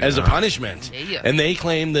spanking as a punishment. Yeah. And they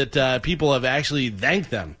claim that people have actually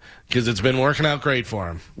thanked them because it's been working out great for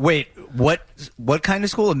them. Wait, what kind of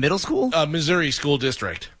school? A middle school? A Missouri school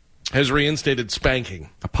district has reinstated spanking.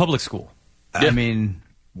 A public school. I mean,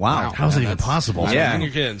 wow. How is that even possible? Spanking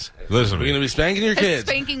your kids. Listen, We're going to be spanking your kids.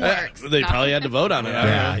 Spanking works. They probably had to vote on it.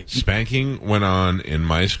 Yeah. Spanking went on in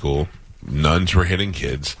my school. Nuns were hitting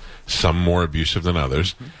kids, some more abusive than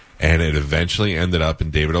others. And it eventually ended up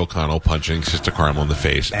in David O'Connell punching Sister Carmel in the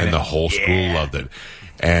face, and the whole school loved it.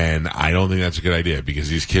 And I don't think that's a good idea because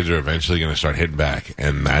these kids are eventually going to start hitting back,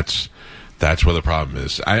 and that's where the problem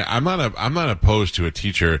is. I'm not opposed to a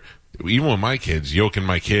teacher, even with my kids, yoking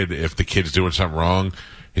my kid if the kid's doing something wrong,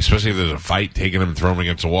 especially if there's a fight, taking him, throwing him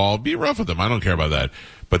against a wall. Be rough with them. I don't care about that.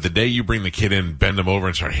 But the day you bring the kid in, bend him over,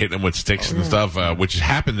 and start hitting him with sticks and stuff, which has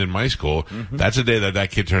happened in my school, that's the day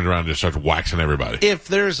that kid turns around and just starts waxing everybody. If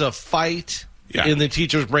there's a fight and the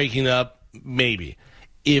teacher's breaking up, maybe.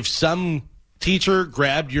 If some teacher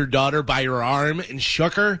grabbed your daughter by her arm and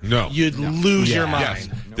shook her, you'd lose your mind.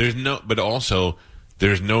 Yes.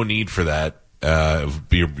 There's no need for that.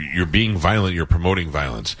 You're being violent. You're promoting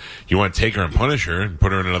violence. You want to take her and punish her and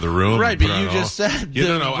put her in another room, right? But you just said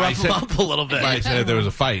rough them up a little bit. I said there was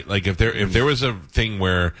a fight. Like if there was a thing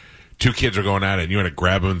where 2 kids are going at it, and you want to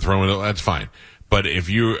grab them and throw them, that's fine. But if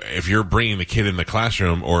you're bringing the kid in the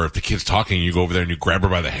classroom, or if the kid's talking, you go over there and you grab her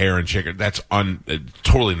by the hair and shake her. That's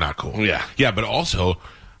totally not cool. Yeah. But also,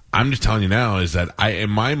 I'm just telling you now is that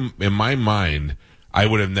in my mind, I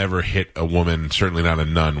would have never hit a woman, certainly not a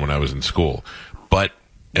nun, when I was in school. But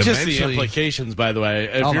just the implications, by the way.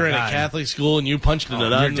 If you're in a Catholic school and you punched a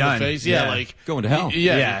nun in the face, like going to hell.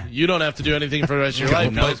 You don't have to do anything for the rest of your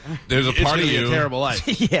life. But there's a part of you, a terrible life.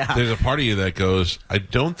 There's a part of you that goes, I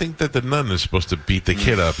don't think that the nun is supposed to beat the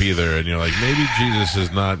kid up either. And you're like, maybe Jesus is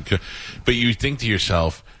not good. But you think to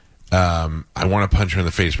yourself, I want to punch her in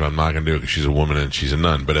the face, but I'm not going to do it because she's a woman and she's a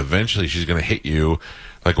nun. But eventually she's going to hit you.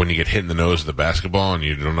 Like when you get hit in the nose with the basketball and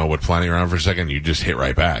you don't know what's flying around for a second, you just hit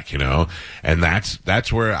right back, And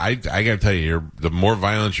that's where I got to tell you, the more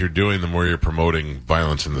violence you're doing, the more you're promoting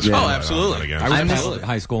violence in the school. Oh, absolutely. I was paddled at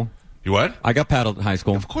high school. You what? I got paddled at high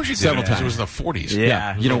school. Of course you did. Several times. It was in the 40s.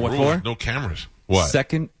 Yeah. You know what rules, for? No cameras. What?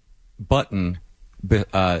 Second button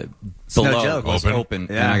below was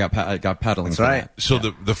open, and I got paddling. That's right. That. So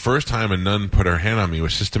the first time a nun put her hand on me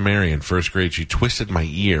was Sister Mary in first grade. She twisted my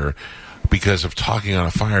ear, because of talking on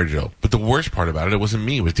a fire drill. But the worst part about it wasn't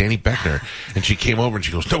me. It was Danny Beckner. And she came over and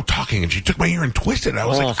she goes, no talking. And she took my ear and twisted it. I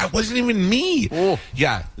was like, I wasn't even me.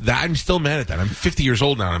 Yeah, I'm still mad at that. I'm 50 years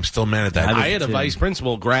old now, and I'm still mad at that. I had a vice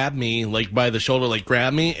principal grab me, like, by the shoulder, like,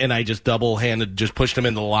 grab me, and I just double-handed, just pushed him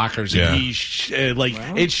into the lockers. Yeah.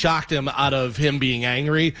 And it shocked him out of him being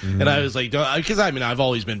angry. And I was like, because, I mean, I've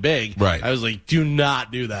always been big. Right. I was like, do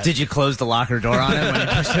not do that. Did you close the locker door on him when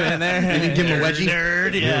you pushed him in there? You didn't give him a wedgie?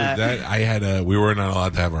 Nerd, Dude, yeah. we were not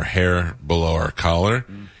allowed to have our hair below our collar.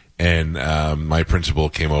 And my principal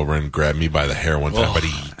came over and grabbed me by the hair one time, but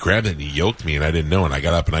he grabbed it and he yoked me, and I didn't know. And I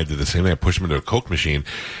got up and I did the same thing. I pushed him into a Coke machine,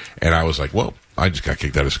 and I was like, well, I just got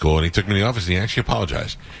kicked out of school. And he took me to the office and he actually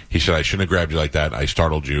apologized. He said, I shouldn't have grabbed you like that. I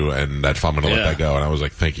startled you, and that's I'm going to let that go. And I was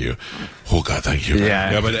like, thank you. Oh, God, thank you.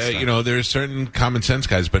 Yeah, but, there's certain common sense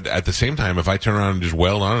guys. But at the same time, if I turn around and just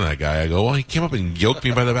wailed on that guy, I go, well, he came up and yoked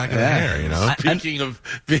me by the back of the hair, you know? Speaking of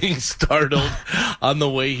being startled on the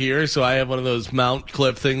way here, so I have one of those mount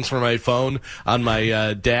clip things for my phone on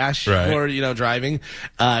my dash for, driving.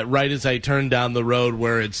 Right as I turn down the road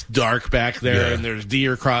where it's dark back there and there's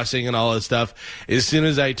deer crossing and all this stuff, as soon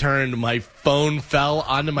as I turned, my phone fell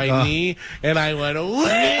onto my knee, and I went,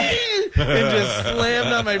 and just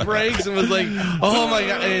slammed on my brakes and was like, oh my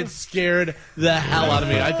God, and it scared the hell out of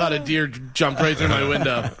me. I thought a deer jumped right through my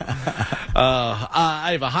window. I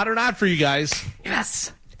have a hot or not for you guys.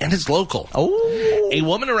 Yes. And it's local. Oh. A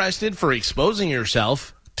woman arrested for exposing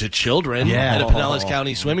herself to children at a Pinellas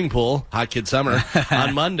County swimming pool, hot kid summer,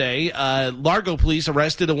 on Monday. Largo police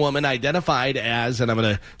arrested a woman identified as, and I'm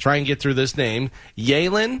going to try and get through this name,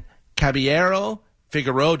 Yaelin Caballero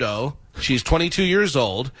Figueroa. She's 22 years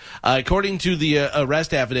old. According to the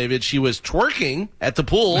arrest affidavit, she was twerking at the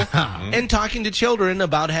pool and talking to children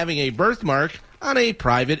about having a birthmark on a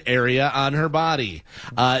private area on her body.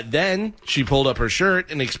 Then she pulled up her shirt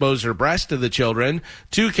and exposed her breast to the children.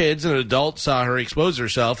 2 kids and an adult saw her expose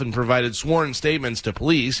herself and provided sworn statements to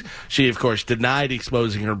police. She, of course, denied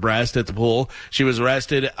exposing her breast at the pool. She was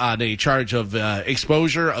arrested on a charge of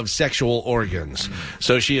exposure of sexual organs.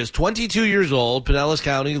 So she is 22 years old, Pinellas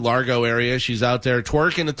County, Largo area. She's out there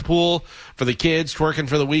twerking at the pool for the kids, twerking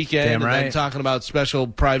for the weekend, Damn right. and then talking about special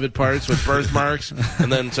private parts with birthmarks,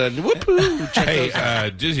 and then said, whoop-hoo, check Hey,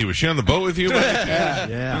 Dizzy, was she on the boat with you?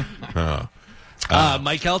 Yeah.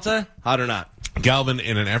 Mike Helta, hot or not? Galvin,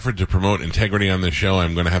 in an effort to promote integrity on this show,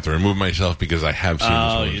 I'm going to have to remove myself because I have seen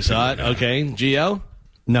this movie. You saw it? Okay. Gio?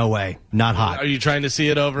 No way. Not hot. Are you trying to see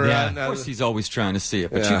it over? Yeah. Of course, he's always trying to see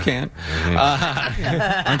it, but you can't.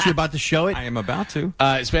 Aren't you about to show it? I am about to.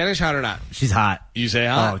 Spanish, hot or not? She's hot. You say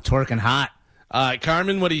Oh, hot? twerking hot.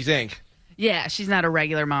 Carmen, what do you think? Yeah, she's not a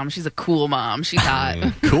regular mom. She's a cool mom. She's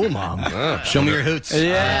hot. Cool, Mom. Show me your hoots.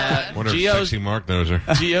 Yeah. Wonder if Gio's- sexy Mark knows her.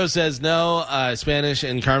 Gio says no. Spanish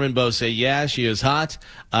and Carmen both say yeah, she is hot.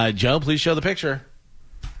 Joe, please show the picture.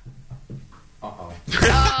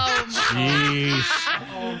 Jeez.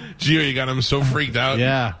 Gio, you got him so freaked out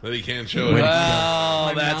Yeah. that he can't show it.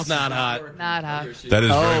 Well, that's not hot. Not hot. That is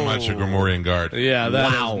very much a Gomorian guard. Yeah, that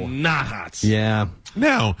is not hot. Yeah.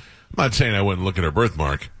 Now, I'm not saying I wouldn't look at her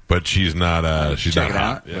birthmark, but she's not. She's not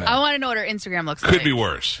hot. Yeah. I want to know what her Instagram looks like. Could be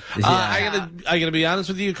worse. I gotta be honest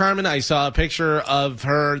with you, Carmen. I saw a picture of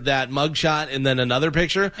her, that mugshot, and then another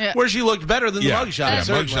picture where she looked better than the mugshot. Yeah,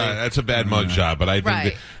 certainly. mugshot. That's a bad mugshot, but I think Right.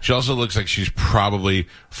 that she also looks like she's probably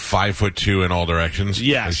 5'2" in all directions.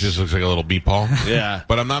 Yes. She just looks like a little meatball. Yeah.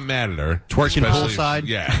 But I'm not mad at her. Twerking Especially- poolside?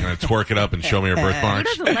 Yeah, I'm gonna twerk it up and show me her Who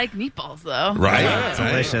birthmarks. doesn't like meatballs, though? Right? Yeah.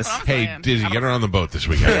 Delicious. Hey, Dizzy, get her on the boat this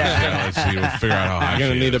weekend. Let's see. We'll figure out how hot You're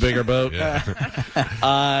gonna she need a is. bigger boat.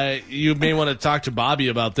 Yeah. You may want to talk to Bobby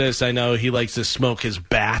about this. I know he likes to smoke his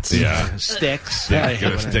bats, sticks, Yeah,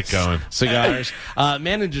 get a stick going. cigars.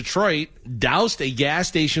 Man in Detroit doused a gas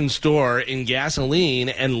station store in gasoline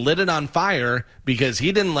and lit it on fire because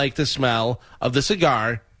he didn't like the smell of the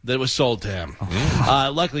cigar that was sold to him.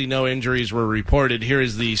 Luckily, no injuries were reported. Here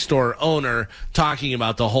is the store owner talking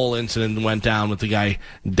about the whole incident that went down with the guy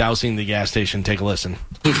dousing the gas station. Take a listen.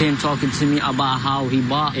 He came talking to me about how he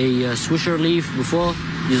bought a Swisher Leaf before.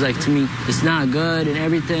 He's like to me, it's not good and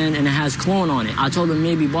everything, and it has cologne on it. I told him,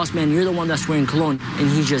 maybe, boss man, you're the one that's wearing cologne. And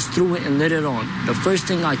he just threw it and lit it on. The first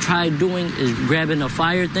thing I tried doing is grabbing a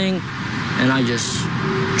fire thing, and I just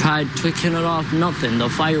tried twicking it off, nothing. The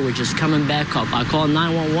fire was just coming back up. I called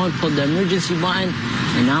 911, put the emergency button,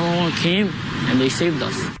 and 911 came, and they saved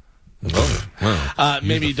us.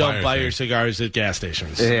 Maybe don't buy your cigars at gas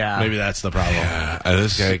stations. Yeah. Maybe that's the problem. Yeah.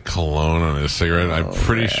 This guy cologne on his cigarette. I'm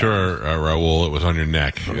pretty sure, Raul, it was on your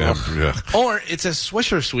neck. Or it's a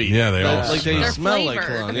Swisher Sweet. Yeah, they all they smell. smell like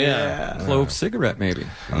cologne. Yeah. Clove cigarette, maybe.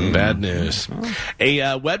 Bad news. A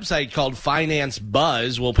website called Finance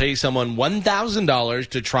Buzz will pay someone $1,000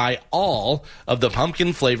 to try all of the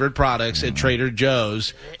pumpkin-flavored products at Trader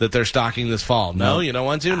Joe's that they're stocking this fall. No, you don't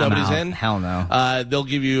want to? Nobody's in? Hell no. They'll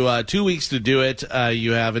give you 2 weeks to do it.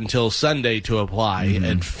 You have until Sunday to apply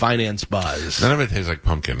at Finance Buzz. None of it tastes like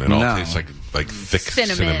pumpkin. It all tastes like thick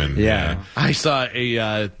cinnamon. Yeah. I saw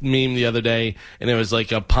a meme the other day, and it was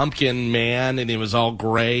like a pumpkin man, and he was all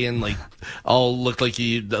gray and like all looked like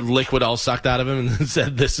the liquid all sucked out of him, and it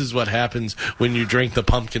said, "This is what happens when you drink the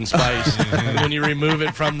pumpkin spice when you remove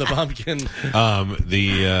it from the pumpkin."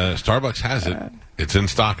 The Starbucks has it. It's in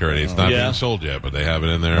stock already. It's not being sold yet, but they have it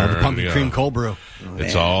in there. The pumpkin cream cold brew.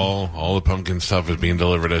 It's all the pumpkin stuff is being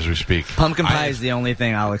delivered as we speak. Pumpkin pie is the only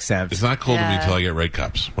thing I'll accept. It's not cool to me until I get red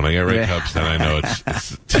cups. When I get red cups, then I know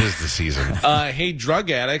tis the season. Hey,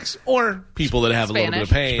 drug addicts or people that have a little bit of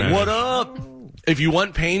pain. What up? If you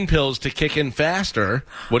want pain pills to kick in faster,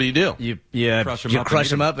 what do? You crush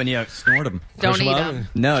them up and you snort them. Don't eat them.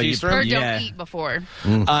 No, Or don't eat before.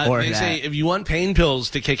 They say if you want pain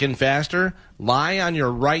pills to kick in faster, lie on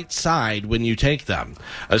your right side when you take them.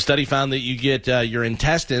 A study found that you get your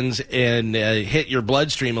intestines and hit your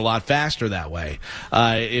bloodstream a lot faster that way.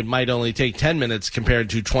 It might only take 10 minutes compared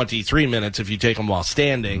to 23 minutes if you take them while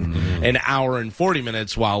standing, an hour and 40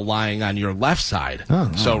 minutes while lying on your left side.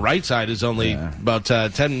 So right side is only about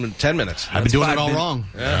 10 minutes. I've been doing it all wrong.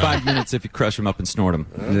 5 minutes if you crush them up and snort them.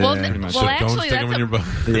 Well, So actually, don't stick them in your butt.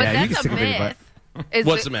 But you that's can a stick 'em in your butt. myth.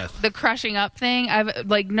 What's the myth? The crushing up thing.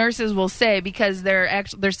 Nurses will say because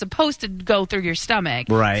they're supposed to go through your stomach.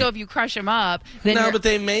 Right. So if you crush them up, then but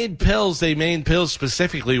they made pills. They made pills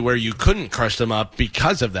specifically where you couldn't crush them up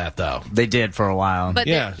because of that, though. They did for a while. But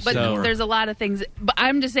there's a lot of things. But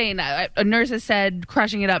I'm just saying, a nurse has said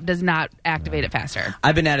crushing it up does not activate it faster.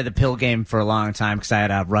 I've been out of the pill game for a long time because I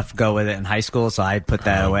had a rough go with it in high school, so I put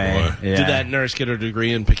that away. Yeah. Did that nurse get her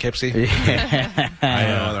degree in Poughkeepsie? Yeah. I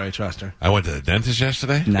don't know whether I trust her. I went to the dentist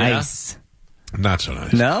yesterday. Nice. Not so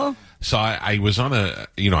nice. No? So I was on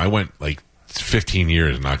I went like 15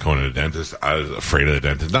 years not going to the dentist. I was afraid of the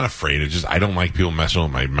dentist. Not afraid. It's just I don't like people messing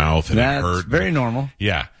with my mouth and it hurt. Very normal.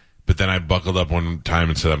 Yeah. But then I buckled up one time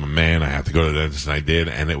and said, I'm a man. I have to go to the dentist. And I did.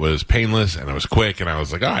 And it was painless and it was quick. And I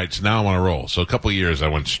was like, all right, so now I want to roll. So a couple of years I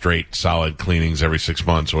went straight, solid cleanings every 6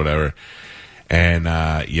 months or whatever. And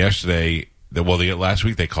last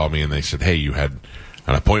week they called me and they said, hey, you had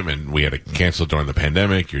an appointment. We had to cancel during the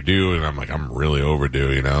pandemic. You're due. And I'm like, I'm really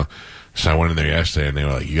overdue, you know? So I went in there yesterday and they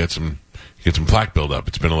were like, you get some plaque buildup.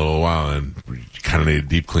 It's been a little while and you kind of need a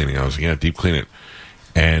deep cleaning. I was like, yeah, deep clean it.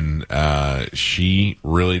 And she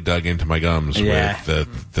really dug into my gums with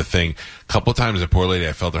the thing. A couple of times, the poor lady,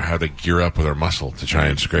 I felt her have to gear up with her muscle to try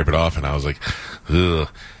and scrape it off. And I was like, ugh.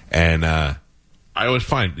 And I was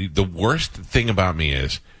fine. The worst thing about me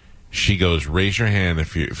is she goes, raise your hand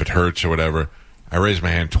if it hurts or whatever. I raised my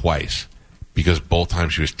hand twice because both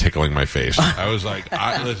times she was tickling my face. I was like,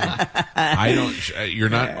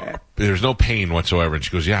 there's no pain whatsoever. And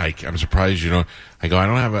she goes, yeah, I'm surprised, you know. I go, I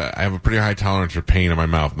have a pretty high tolerance for pain in my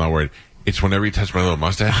mouth. I'm not worried. It's whenever you touch my little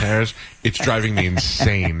mustache hairs, it's driving me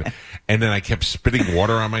insane. And then I kept spitting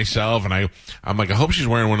water on myself, and I'm like, I hope she's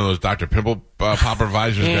wearing one of those Dr. Pimple Popper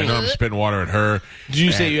visors. I know I'm spitting water at her. Did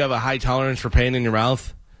you say you have a high tolerance for pain in your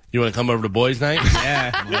mouth? You want to come over to boys' night?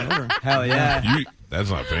 Yeah. Hell yeah. That's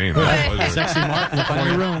not pain. Sexy Mark in the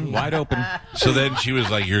corner room, wide open. So then she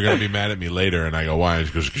was like, you're going to be mad at me later. And I go, why?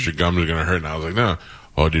 She goes, because your gums are going to hurt. And I was like, no.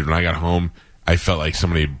 Oh, dude, when I got home, I felt like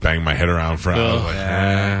somebody banged my head around for I was like,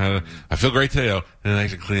 I feel great today, though. And I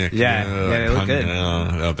clean it. They look good.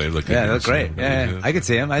 They look good. Yeah, they look great. Yeah, I could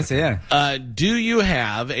see him. I see, yeah. Do you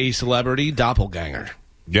have a celebrity doppelganger?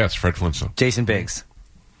 Yes, Fred Flintstone. Jason Biggs.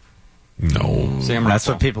 No. Sam Rockwell. That's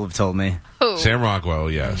what people have told me. Who? Sam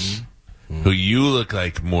Rockwell, yes. Mm-hmm. Who you look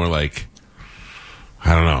like more like,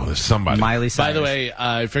 I don't know, there's somebody. Miley Cyrus. By the way,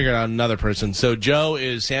 I figured out another person. So Joe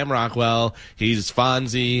is Sam Rockwell. He's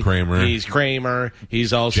Fonzie. Kramer. He's Kramer.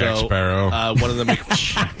 He's also Jack Sparrow. One of the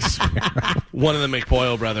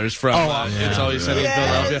McPoyle brothers from It's Always Sunny in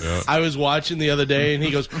Philadelphia. Yeah. I was watching the other day, and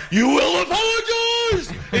he goes, "You will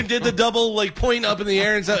apologize," and did the double point up in the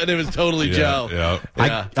air and stuff, and it was totally Joe.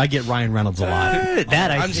 Yeah. I get Ryan Reynolds a lot.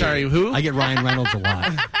 I'm sorry, who? I get Ryan Reynolds a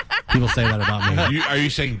lot. People say that about me. Are you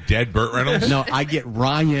saying dead Burt Reynolds? No, I get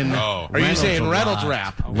Ryan. Oh. Are you saying Reynolds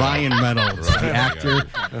rap? Ryan Reynolds, the actor.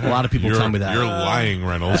 A lot of people tell me that. You're lying,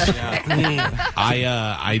 Reynolds. I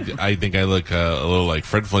think I look a little like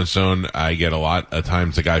Fred Flintstone. I get a lot of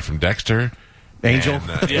times the guy from Dexter. Angel. And,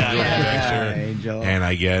 Dexter. Angel. And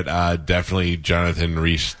I get definitely Jonathan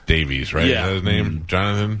Rhys Davies, right? Yeah. Is that his name?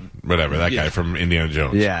 Jonathan? Whatever. That guy from Indiana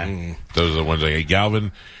Jones. Yeah. Those are the ones I get.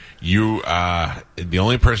 Galvin, you, the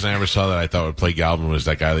only person I ever saw that I thought would play Galvin was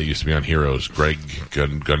that guy that used to be on Heroes, Greg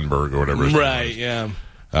Gunberg or whatever his name Right, was. yeah.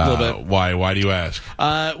 A little bit. Why do you ask?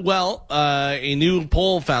 A new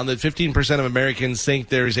poll found that 15% of Americans think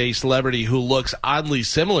there's a celebrity who looks oddly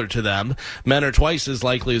similar to them. Men are twice as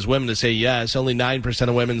likely as women to say yes. Only 9%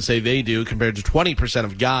 of women say they do, compared to 20%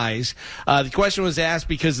 of guys. The question was asked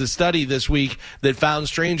because the study this week that found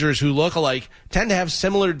strangers who look alike tend to have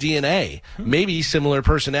similar DNA, maybe similar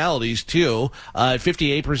personalities, too.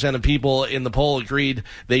 58% of people in the poll agreed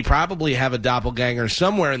they probably have a doppelganger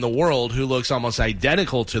somewhere in the world who looks almost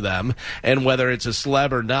identical to them, and whether it's a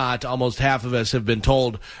celeb or not, almost half of us have been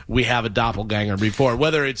told we have a doppelganger before.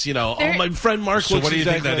 Whether it's, my friend Mark So looks what do you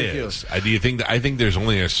think exactly that like is? Do you think I think there's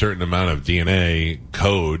only a certain amount of DNA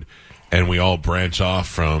code, and we all branch off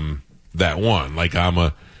from that one. Like I'm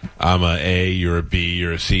a A, you're a B,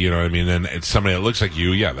 you're a C. You know what I mean? And it's somebody that looks like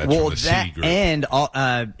you. Yeah, that's from the C group. And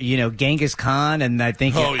Genghis Khan, and I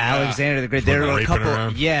think Alexander the Great. There were a couple.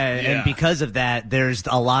 And because of that, there's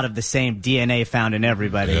a lot of the same DNA found in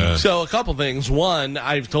everybody. Yeah. So a couple things. One,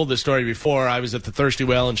 I've told this story before. I was at the Thirsty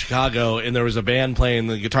Whale in Chicago, and there was a band playing.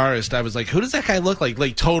 The guitarist, I was like, "Who does that guy look like?"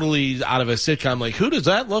 Like totally out of a sitcom. Like, who does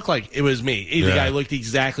that look like? It was me. The guy looked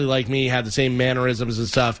exactly like me, had the same mannerisms and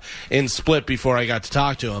stuff, and split before I got to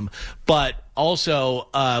talk to him. But also,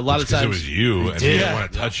 a lot of times it was you, and he didn't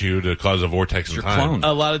want to touch you to cause a vortex in time.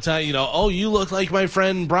 A lot of time, you look like my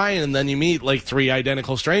friend Brian, and then you meet like three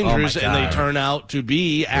identical strangers, and they turn out to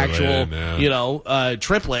be actual,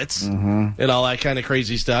 triplets, and all that kind of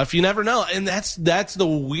crazy stuff. You never know, and that's the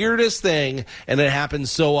weirdest thing, and it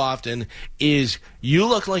happens so often. Is you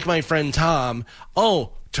look like my friend Tom?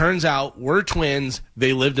 Oh. Turns out we're twins.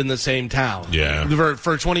 They lived in the same town. Yeah.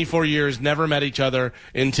 For 24 years, never met each other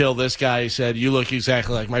until this guy said, "You look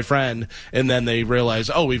exactly like my friend." And then they realized,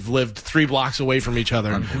 we've lived 3 blocks away from each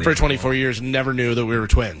other for 24 years and never knew that we were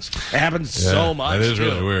twins. It happens so much. That is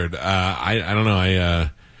really weird. I don't know.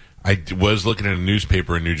 I was looking at a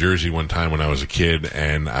newspaper in New Jersey one time when I was a kid,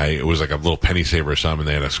 and it was like a little penny saver or something. And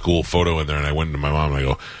they had a school photo in there, and I went to my mom and I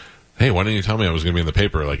go, "Hey, why didn't you tell me I was going to be in the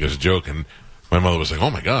paper?" Like as a joke. And my mother was like, "Oh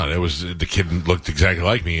my God, the kid looked exactly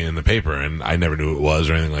like me in the paper," and I never knew who it was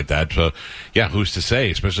or anything like that. So, yeah, who's to say,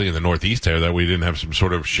 especially in the Northeast there, that we didn't have some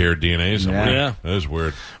sort of shared DNA somewhere. Yeah. That is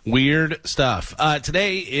weird. Weird stuff.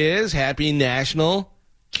 Today is Happy National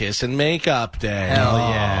Kiss and Makeup Day. Hell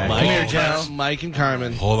yeah. Mike, Come here, Joe. Mike and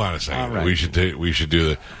Carmen. Hold on a second. Right. We should do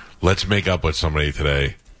the let's make up with somebody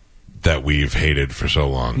today that we've hated for so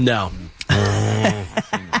long. No.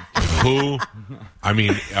 Who? I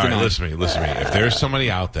mean, all right, listen to me. If there's somebody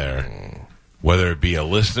out there, whether it be a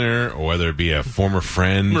listener or whether it be a former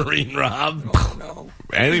friend, Marine Rob.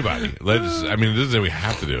 anybody, it doesn't say we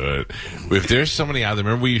have to do it. If there's somebody out there,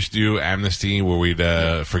 remember we used to do amnesty where we'd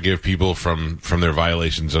forgive people from their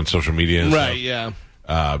violations on social media and Right, stuff?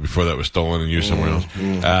 yeah. Before that was stolen and used somewhere else.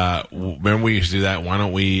 Remember we used to do that? Why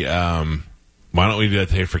don't we do that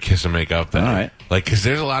today for Kiss and Make Up Day? All right. Like, because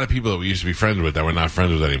there's a lot of people that we used to be friends with that we're not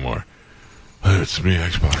friends with anymore. It's me,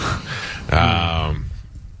 Xbox.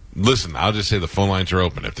 Listen, I'll just say the phone lines are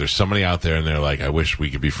open. If there's somebody out there and they're like, "I wish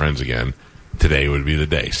we could be friends again," today would be the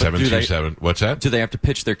day. 727. What's that? Do they have to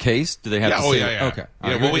pitch their case? Do they have to say? Yeah. Okay.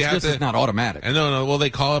 Yeah, well, we have this is not automatic. And no. Well, they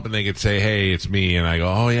call up and they could say, "Hey, it's me," and I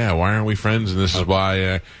go, "Oh yeah, why aren't we friends?" And this is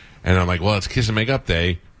why. And I'm like, "Well, it's Kiss and Make Up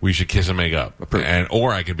Day. We should kiss and make up."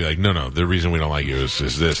 Or I could be like, no, the reason we don't like you is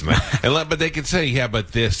this and that. But they could say, yeah,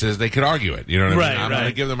 but this is, they could argue it. You know what I mean? I'm going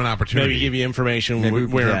to give them an opportunity. Maybe give you information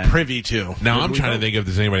we're privy to. Now, I'm trying to think if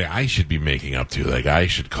there's anybody I should be making up to. Like, I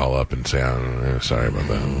should call up and say, sorry about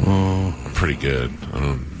that. I'm pretty good.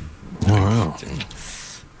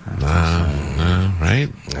 No, right?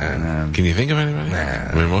 Can you think of anybody?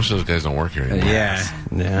 I mean, most of those guys don't work here anymore. Yeah.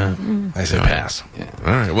 I say pass. Yeah.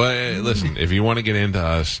 All right. Well, listen, if you want to get into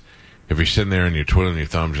us, if you're sitting there and you're twiddling your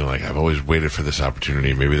thumbs, you're like, I've always waited for this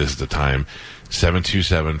opportunity. Maybe this is the time.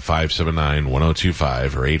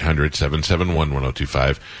 727-579-1025 or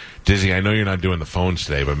 800-771-1025. Dizzy, I know you're not doing the phones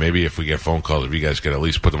today, but maybe if we get phone calls, if you guys could at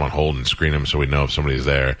least put them on hold and screen them so we know if somebody's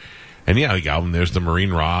there. And yeah, Galvin, there's the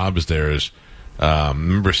Marine Robs. There's,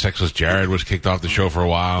 remember Sexless Jared was kicked off the show for a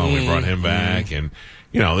while and we brought him back. And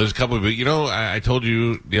there's a couple of, I told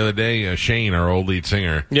you the other day, Shane, our old lead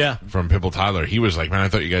singer, from Pimple Toddler, he was like, man, I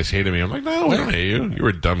thought you guys hated me. I'm like, no, we don't hate you. You were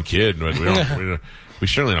a dumb kid, but we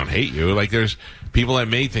certainly don't hate you. Like, there's people that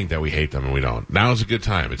may think that we hate them, and we don't. Now's a good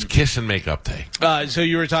time. It's kiss and make up day. So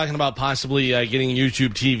you were talking about possibly getting YouTube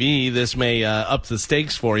TV. This may up the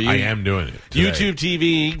stakes for you. I am doing it today. YouTube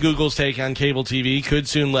TV, Google's take on cable TV, could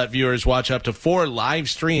soon let viewers watch up to 4 live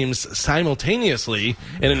streams simultaneously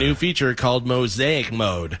in a new feature called Mosaic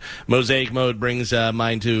Mode. Mosaic Mode brings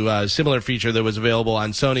mind to a similar feature that was available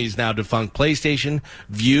on Sony's now defunct PlayStation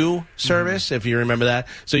View service, if you remember that.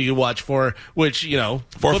 So you watch 4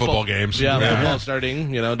 football games. Football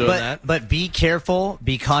starting, doing that. But be careful,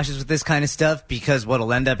 be cautious with this kind of stuff, because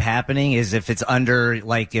what'll end up happening is if it's under,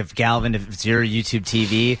 like, if it's your YouTube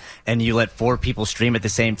TV and you let 4 people stream at the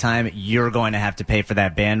same time, you're going to have to pay for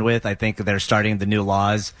that bandwidth. I think they're starting the new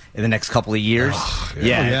laws in the next couple of years.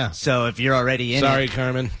 So if you're already in Sorry,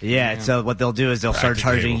 Carmen. So what they'll do is they'll start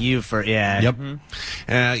charging you for, Yep.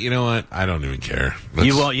 You know what? I don't even care.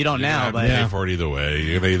 You don't now, but pay for it either way.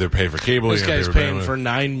 You're gonna either pay for cable. This guy's paying for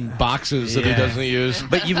 9 boxes that he doesn't use.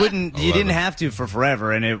 But you didn't have to for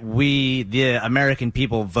forever, and the American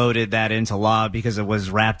people voted that into law because it was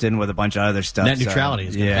wrapped in with a bunch of other stuff. Net neutrality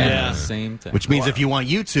is going to the same thing. Which means if you want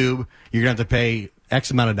YouTube, you're going to have to pay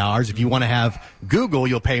X amount of dollars. If you want to have Google,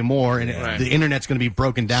 you'll pay more, and the internet's going to be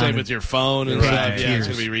broken down. Same with your phone and stuff. Yeah, it's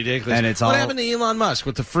going to be ridiculous. And what happened to Elon Musk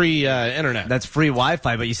with the free internet? That's free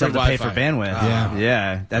Wi-Fi, but you still have to pay for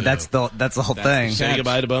bandwidth. That's the whole thing. Say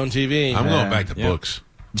goodbye to Bone TV. I'm going back to books.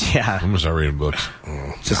 Yeah. I'm going to start reading books.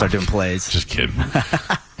 Just start doing plays. Just kidding.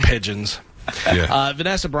 Pigeons. Yeah.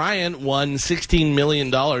 Vanessa Bryant won $16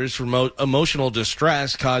 million for emotional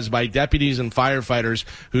distress caused by deputies and firefighters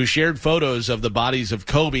who shared photos of the bodies of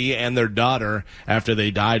Kobe and their daughter after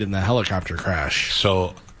they died in the helicopter crash.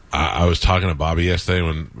 So I was talking to Bobby yesterday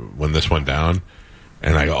when this went down,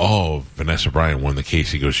 and I go, oh, Vanessa Bryant won the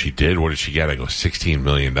case. He goes, she did? What did she get? I go, $16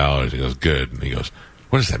 million. He goes, good. And he goes,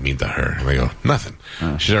 what does that mean to her? And I go, nothing.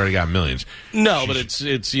 She's already got millions. No, but it's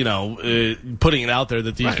putting it out there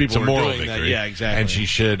that these people are doing victory. That. Yeah, exactly.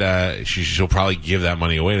 And she'll probably give that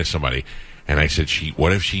money away to somebody. And I said,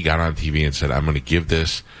 what if she got on TV and said, I'm going to give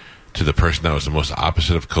this to the person that was the most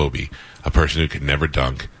opposite of Kobe, a person who could never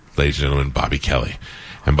dunk, ladies and gentlemen, Bobby Kelly.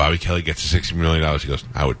 And Bobby Kelly gets $60 million. He goes,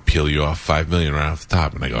 I would peel you off $5 million right off the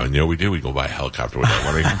top. And I go, and what we do? We go buy a helicopter with that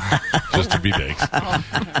money. Just to be dicks.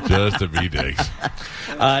 Just to be dicks.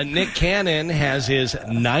 Nick Cannon has his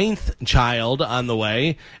 9th child on the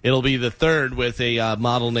way. It'll be the 3rd with a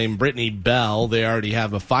model named Brittany Bell. They already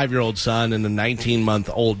have a 5-year-old son and a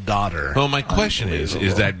 19-month-old daughter. Well, my question is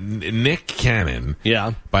that Nick Cannon...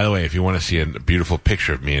 Yeah. By the way, if you want to see a beautiful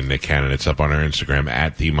picture of me and Nick Cannon, it's up on our Instagram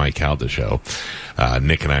at The Mike Calda Show.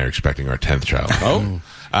 Nick and I are expecting our 10th child. Oh.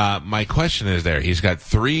 My question is he's got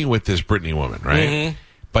 3 with this Brittany woman, right? Mm-hmm.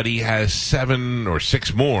 But he has 7 or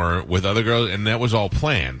 6 more with other girls, and that was all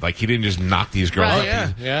planned. Like, he didn't just knock these girls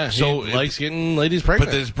up. Yeah. So he likes getting ladies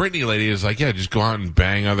pregnant. But this Brittany lady is like, just go out and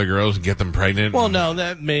bang other girls and get them pregnant. Well, no,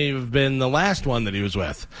 that may have been the last one that he was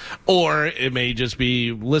with. Or it may just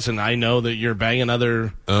be, listen, I know that you're banging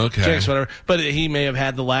other chicks, whatever. But he may have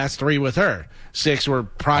had the last 3 with her. 6 were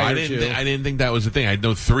prior to. I didn't think that was the thing. I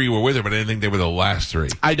know 3 were with her, but I didn't think they were the last 3.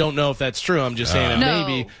 I don't know if that's true. I'm just saying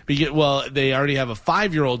it maybe. Well, they already have a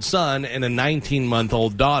 5-year-old son and a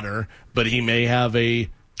 19-month-old daughter, but he may have a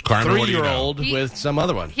 3-year-old with some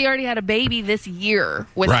other one. He already had a baby this year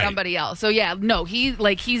with somebody else. So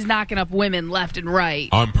he's knocking up women left and right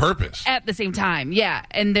on purpose at the same time. Yeah,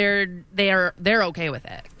 and they're okay with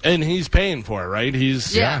it. And he's paying for it, right?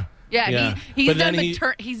 He's Yeah.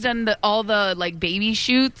 He's done all the like baby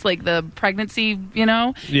shoots, like the pregnancy,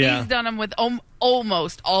 Yeah. He's done them with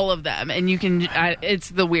almost all of them, and you can. It's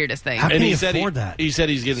the weirdest thing. How can he afford that? He said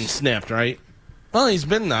he's getting snipped, right? Well, he's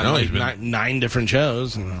been on 9 different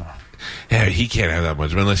shows. Yeah, he can't have that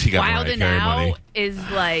much unless he got Wild Mariah and Carey Out money. Is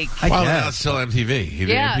like Wild and Out's still MTV.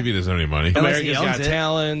 MTV doesn't have any money. America's Got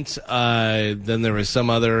Talent. Then there was some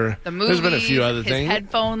other. The movies, there's been a few other things.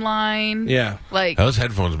 Headphone line. Yeah, like those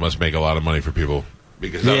headphones must make a lot of money for people.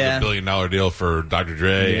 Because that was $1 billion deal for Dr.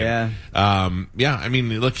 Dre. Yeah. I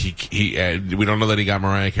mean, look, he we don't know that he got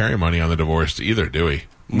Mariah Carey money on the divorce either, do we?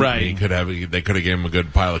 Right. They could have given him a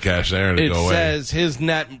good pile of cash there and go away. It says his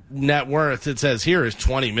net worth, it says here is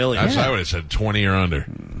 $20 million. That's what I would have said, 20 or under.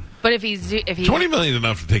 But if he's $20 million is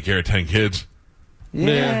enough to take care of 10 kids.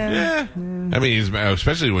 Yeah. I mean,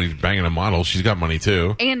 especially when he's banging a model, she's got money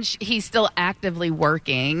too, and he's still actively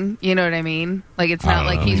working. You know what I mean? Like it's not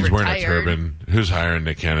like he's retired. Wearing a turban. Who's hiring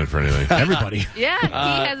Nick Cannon for anything? Everybody. Yeah,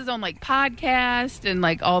 he has his own like podcast and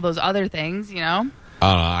like all those other things.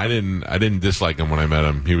 I didn't dislike him when I met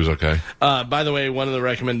him. He was okay. By the way, one of the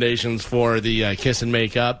recommendations for the kiss and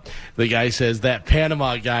make up, the guy says that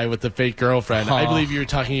Panama guy with the fake girlfriend. I believe you were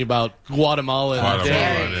talking about Guatemalan.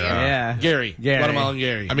 Gary. Guatemalan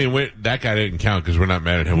Gary. I mean, that guy didn't count because we're not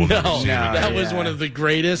mad at him. That was one of the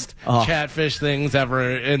greatest catfish things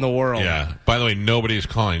ever in the world. Yeah. By the way, nobody's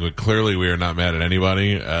calling. But clearly, we are not mad at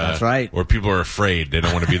anybody. That's right. Or people are afraid. They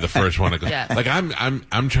don't want to be the first one to go. Yes. Like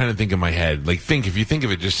I'm trying to think in my head. Like if you think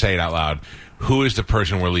of it, just say it out loud. Who is the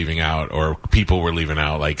person we're leaving out, or people we're leaving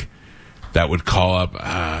out? Like that would call up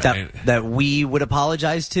that we would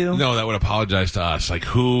apologize to. No, that would apologize to us. Like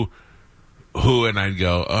who, and I'd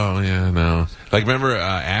go, oh yeah, no. Like remember,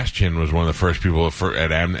 Ashton was one of the first people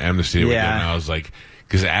at Amnesty. Yeah. And I was like,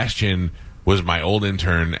 because Ashton was my old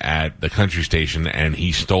intern at the country station, and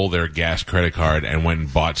he stole their gas credit card and went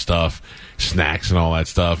and bought stuff, snacks and all that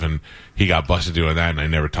stuff, and he got busted doing that, and I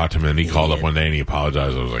never talked to him. And he called up one day and he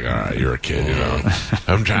apologized. I was like, all right, you're a kid, you know.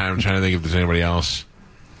 I'm trying to think if there's anybody else,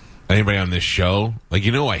 anybody on this show. Like,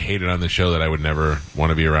 you know, I hated on this show that I would never want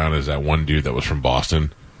to be around is that one dude that was from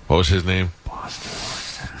Boston. What was his name?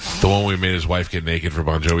 Boston. The one we made his wife get naked for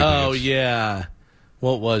Bon Jovi tickets. Oh yeah.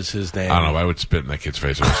 What was his name? I don't know. I would spit in that kid's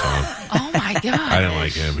face if I saw him. Oh my god! I didn't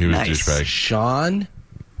like him. He was a douchebag. Sean?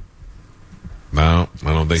 No,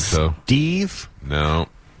 I don't think so. Steve? No.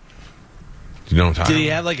 Do you know what I'm talking Did he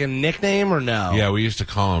about? have like a nickname or no? Yeah, we used to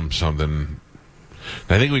call him something.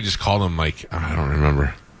 I think we just called him like, I don't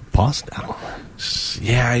remember. Boston?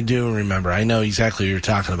 Yeah, I do remember. I know exactly what you're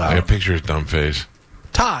talking about. I got a picture of his dumb face.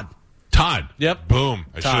 Todd. Yep. Boom.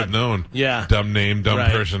 I should have known. Yeah. Dumb name,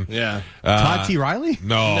 dumb person. Yeah. Todd T. Riley?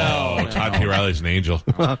 No. Todd T. Riley's an angel.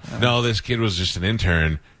 No, this kid was just an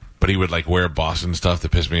intern, but he would like wear Boston stuff to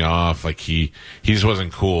piss me off. Like he just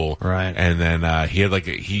wasn't cool. Right. And then he had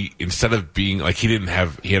instead of being like he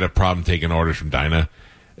had a problem taking orders from Dinah.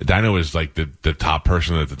 Dinah was like the top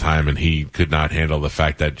person at the time, and he could not handle the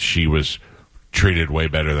fact that she was treated way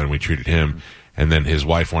better than we treated him. And then his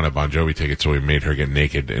wife wanted Bon Jovi tickets, so we made her get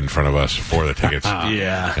naked in front of us for the tickets.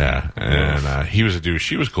 Yeah. And he was a dude.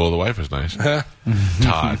 She was cool. The wife was nice. Todd.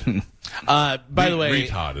 By the way,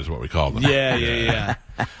 Todd is what we call them. Yeah.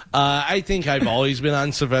 I think I've always been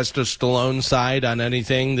on Sylvester Stallone's side on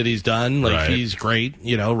anything that he's done. Like, he's great.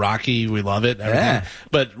 You know, Rocky, we love it. Everything. Yeah.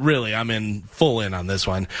 But really, I'm full in on this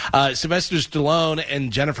one. Sylvester Stallone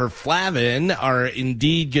and Jennifer Flavin are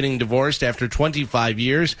indeed getting divorced after 25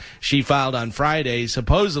 years. She filed on Friday,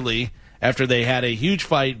 supposedly, after they had a huge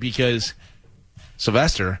fight because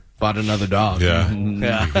Sylvester bought another dog. Yeah. He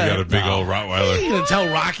got a big old Rottweiler. You gonna tell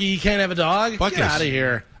Rocky he can't have a dog? Get out of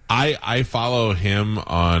here. I follow him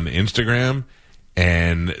on Instagram,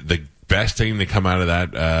 and the best thing to come out of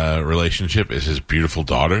that relationship is his beautiful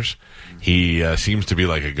daughters. He seems to be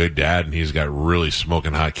like a good dad, and he's got really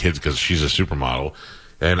smoking hot kids because she's a supermodel.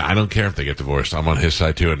 And I don't care if they get divorced. I'm on his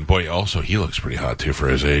side, too. And, boy, also, he looks pretty hot, too, for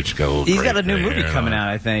his age. He's got a new movie coming out,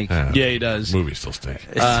 I think. Yeah, he does. Movie still stink.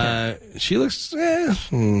 She looks... She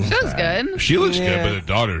looks good. She looks good, but the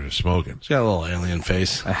daughters are smoking. She's got a little alien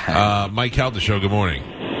face. Mike Calta Show, good morning.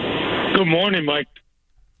 Good morning, Mike.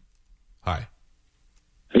 Hi.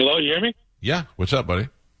 Hello, you hear me? Yeah. What's up, buddy?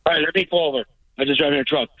 All right, let me pull over. I just drive in a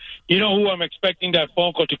truck. You know who I'm expecting that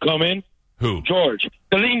phone call to come in? Who? George.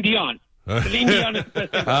 Celine Dion. Celine Dion is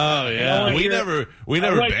oh yeah, we never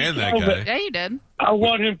banned that guy. Yeah, you did. I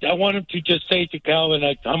want him to just say to Galvin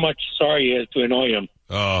how much sorry he is to annoy him.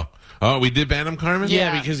 Oh, we did ban him, Carmen.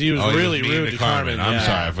 Yeah, because he was really rude to Carmen. I'm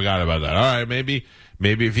sorry, I forgot about that. All right, maybe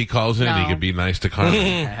if he calls in, he could be nice to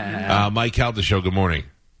Carmen. Mike Calta Show. Good morning.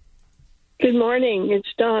 Good morning.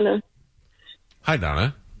 It's Donna. Hi,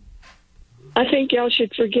 Donna. I think y'all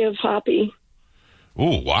should forgive Hoppy.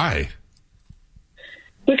 Ooh, why?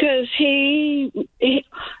 Because I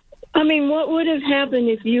mean, what would have happened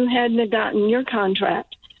if you hadn't gotten your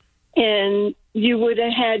contract and you would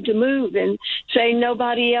have had to move and say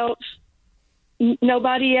nobody else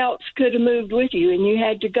could have moved with you and you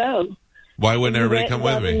had to go? Why wouldn't everybody come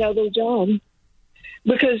with me? Another job.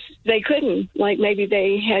 Because they couldn't. Like maybe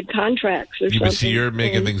they had contracts or something. But see, you're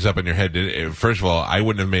making things up in your head. First of all, I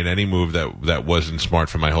wouldn't have made any move that wasn't smart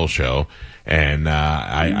for my whole show. And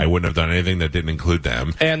I wouldn't have done anything that didn't include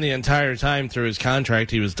them. And the entire time through his contract,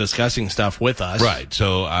 he was discussing stuff with us. Right.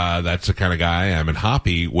 So that's the kind of guy I am. And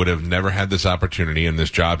Hoppy would have never had this opportunity and this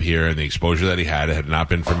job here and the exposure that he had. It had not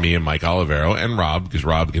been for me and Mike Olivero and Rob, because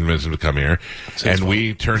Rob convinced him to come here. And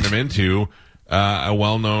we turned him into a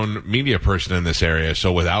well-known media person in this area.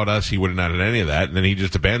 So without us, he would have not had any of that. And then he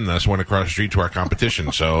just abandoned us, went across the street to our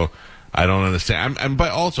competition. So I don't understand.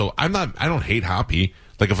 But also, I don't hate Hoppy.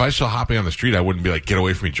 Like, if I saw Hoppy on the street, I wouldn't be like, get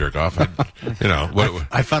away from me, jerk off. I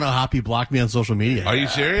found out Hoppy blocked me on social media. Are you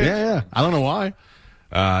serious? Yeah. I don't know why.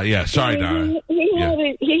 Sorry, Donna.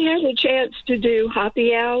 He had a chance to do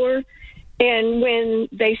Happy Hour, and when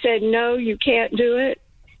they said, no, you can't do it,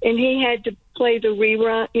 and he had to play the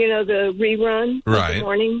rerun, of the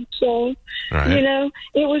morning show. Right.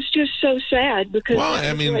 It was just so sad because what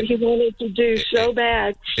he wanted to do so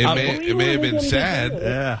bad. It may have been sad.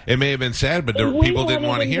 Yeah. It may have been sad, but the people didn't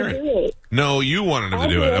want to hear it. No, you wanted them to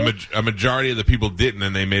do it. A majority of the people didn't,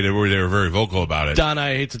 and they made it where they were very vocal about it. Donna,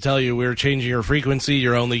 I hate to tell you, we're changing your frequency.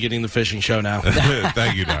 You're only getting the fishing show now.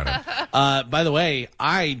 Thank you, Donna. By the way,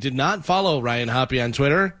 I did not follow Ryan Hoppy on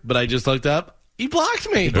Twitter, but I just looked up. He blocked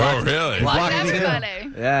me. Oh, really? Blocked everybody.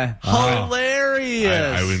 Yeah.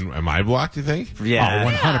 Hilarious. Am I blocked, you think?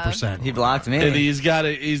 Yeah. 100%. He blocked me. And he's got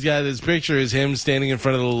his picture is him standing in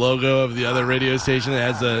front of the logo of the other radio station that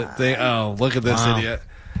has the thing. Oh, look at this idiot.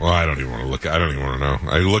 Well, I don't even want to look. I don't even want to know.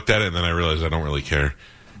 I looked at it and then I realized I don't really care.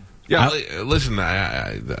 Yeah, listen,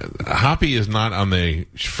 Hoppy is not on the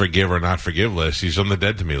forgive or not forgive list. He's on the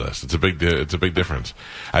dead to me list. It's a big difference.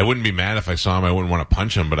 I wouldn't be mad if I saw him. I wouldn't want to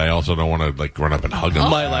punch him, but I also don't want to run up and hug him.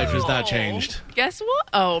 My life has not changed. Guess what?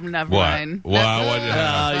 Oh, never mind. Well, you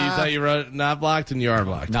thought you were not blocked, and you are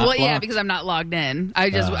blocked. Yeah, because I'm not logged in.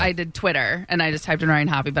 I did Twitter and I just typed in Ryan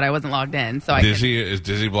Hoppy, but I wasn't logged in. So is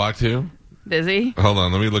Dizzy blocked too? Dizzy? Hold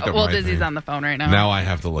on, let me look up. Well, Dizzy's on the phone right now. Now I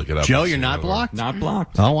have to look it up. Joe, you're not blocked? Not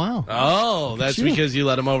blocked. Oh, wow. Oh, that's because you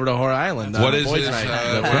let him over to Whore Island. What is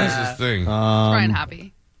this thing? Ryan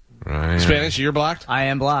Hoppy. Ryan. Spanish, you're blocked? I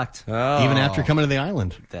am blocked. Oh. Even after coming to the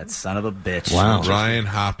island. That son of a bitch. Wow. Ryan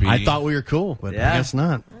Hoppy. I thought we were cool, but I guess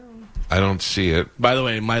not. I don't see it. By the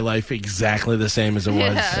way, my life exactly the same as it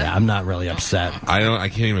was. Yeah, I'm not really upset. I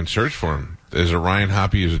can't even search for him. There's a Ryan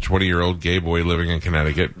Hoppy who's a 20-year-old gay boy living in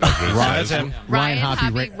Connecticut. Ryan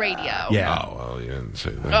Hoppy Radio. Yeah. Oh, well, you didn't say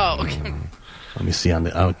that. Oh, okay. Let me see on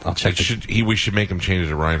the. I'll check. We should make him change it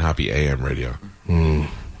to Ryan Hoppy AM Radio.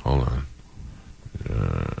 Hold on.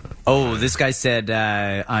 This guy said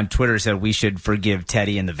on Twitter we should forgive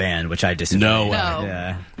Teddy in the van, which I disagree. No way.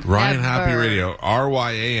 Yeah. Ryan Hoppy Radio.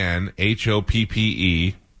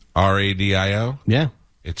 RyanHoppe RADIO. Yeah.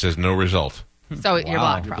 It says no result. So you're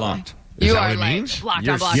blocked. Blocked. Is that what it means? Blocked.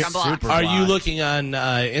 I'm blocked. Are you looking on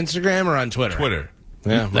Instagram or on Twitter? Twitter.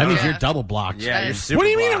 Yeah, that means you're double blocked. Yeah, you're super What do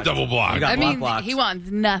you mean blocked. I'm double blocked? I mean, he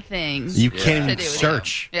wants nothing. You can't to even do with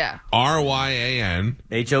search. you. Yeah.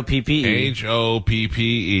 RyanHoppe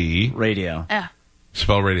HOPPE radio. Yeah.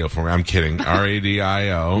 Spell radio for me. I'm kidding.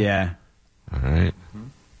 RADIO. Yeah. All right.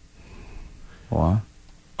 What?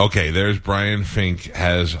 Okay, there's Brian Fink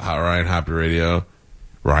has Ryan Hoppy Radio.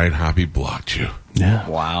 Ryan Hoppy blocked you. Yeah.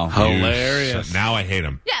 Wow. Hilarious. Now I hate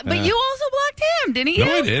him. Yeah, but you also blocked him, didn't you?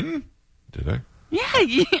 No, I didn't. Did I? Yeah.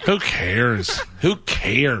 Who cares? Who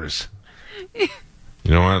cares? You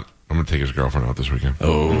know what? I'm going to take his girlfriend out this weekend.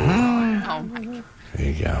 Oh. There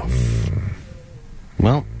you go.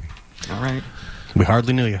 Well, all right. We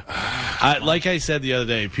hardly knew you. Like I said the other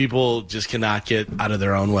day, people just cannot get out of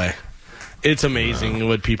their own way. It's amazing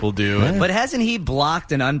what people do. But hasn't he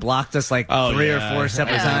blocked and unblocked us like 3 or 4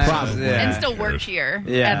 separate times? Probably. Yeah. And still worked here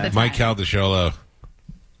Yeah. at the time. Mike Caldesciolo.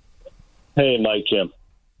 Hey, Mike, Jim.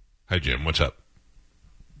 Hi, Jim. What's up?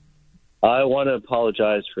 I want to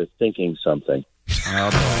apologize for thinking something.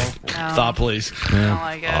 Thought, please. Yeah.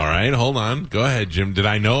 Like all right, hold on. Go ahead, Jim. Did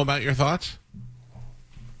I know about your thoughts?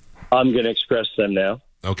 I'm going to express them now.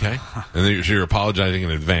 Okay. And then so you're apologizing in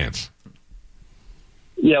advance.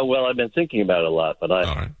 Yeah, well, I've been thinking about it a lot, but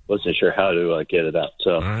I wasn't sure how to get it out.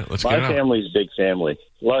 So all right, let's my get it out. family's a big family,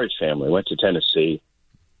 large family. Went to Tennessee.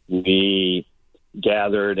 We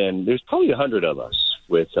gathered, and there's probably 100 of us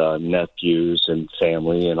with nephews and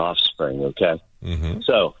family and offspring, okay? Mm-hmm.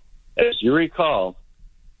 So, as you recall,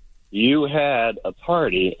 you had a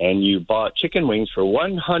party, and you bought chicken wings for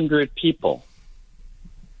 100 people.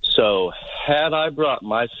 So, had I brought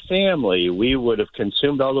my family, we would have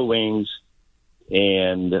consumed all the wings,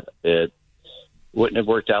 and it wouldn't have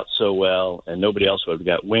worked out so well, and nobody else would have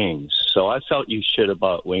got wings. So I felt you should have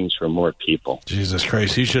bought wings for more people. Jesus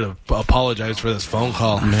Christ, you should have apologized for this phone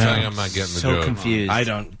call. I'm saying I'm not getting the joke. So confused. I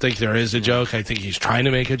don't think there is a joke. I think he's trying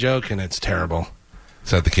to make a joke, and it's terrible.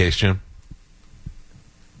 Is that the case, Jim?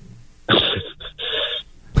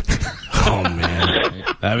 Oh, man.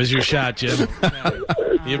 That was your shot, Jim.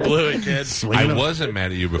 You blew it, kid. I wasn't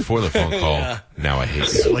mad at you before the phone call. Yeah. Now I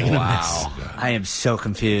hate you. Wow. I am so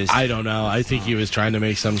confused. I don't know. I think he was trying to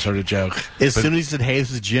make some sort of joke. As soon as he said, hey,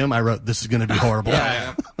 this is Jim, I wrote, this is going to be horrible.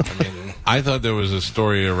 Yeah. I thought there was a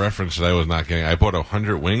story, a reference that I was not getting. I bought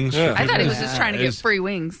 100 wings. Yeah. I thought he was just trying to get free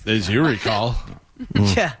wings. As you recall.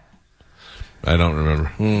 Yeah. I don't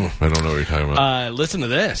remember. I don't know what you're talking about. Listen to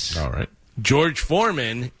this. All right. George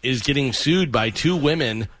Foreman is getting sued by 2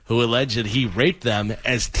 women who allege that he raped them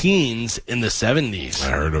as teens in the 70s.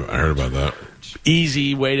 I heard about that.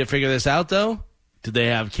 Easy way to figure this out, though. Did they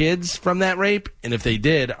have kids from that rape? And if they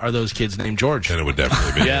did, are those kids named George? Then it would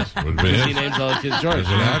definitely be. Yeah. He names all the kids George. That's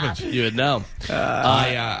what happens. You would know.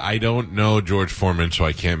 I don't know George Foreman, so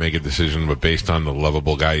I can't make a decision. But based on the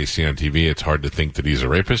lovable guy you see on TV, it's hard to think that he's a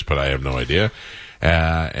rapist, but I have no idea.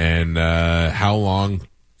 And how long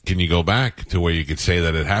can you go back to where you could say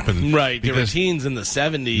that it happened? Right. There were teens in the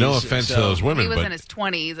 70s. No offense to those women. He was but in his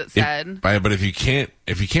 20s, it said. But if you can't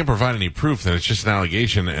provide any proof, then it's just an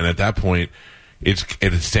allegation. And at that point, it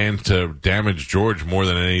stands to damage George more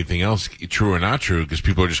than anything else, true or not true, because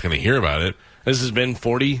people are just going to hear about it. This has been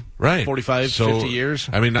 40, right, 45, 50 years.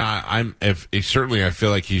 I mean, certainly I feel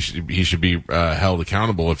like he should be held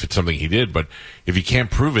accountable if it's something he did. But if you can't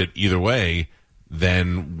prove it either way,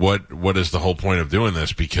 then what is the whole point of doing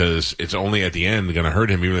this? Because it's only at the end going to hurt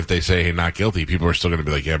him. Even if they say, hey, not guilty, people are still going to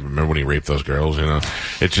be like, yeah, remember when he raped those girls? You know,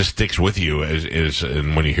 it just sticks with you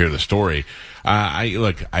and when you hear the story.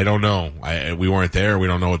 I don't know. We weren't there. We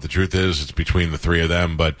don't know what the truth is. It's between the 3 of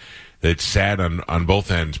them, but it's sad on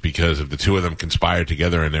both ends, because if the 2 of them conspired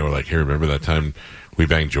together and they were like, here, remember that time we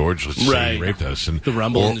banged George? Let's say he raped us. And the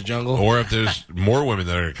rumble in the jungle. Or if there's more women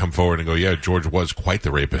that are going to come forward and go, yeah, George was quite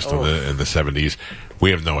the rapist in the 70s.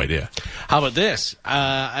 We have no idea. How about this?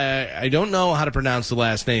 I don't know how to pronounce the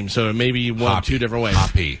last name, so it may be one of 2 different ways.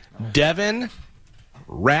 Hoppy. Devin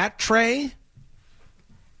Rattray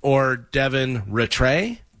or Devin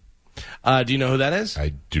Rattray. Do you know who that is?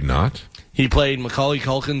 I do not. He played Macaulay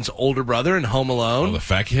Culkin's older brother in Home Alone. Oh, the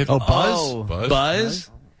fat kid? Oh, Buzz? Buzz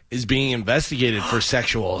is being investigated for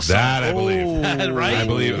sexual assault. That I believe. Right? I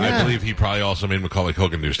believe he probably also made Macaulay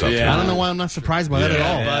Culkin do stuff. Yeah. Too. I don't know why I'm not surprised by that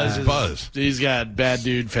at all. Buzz. He's got bad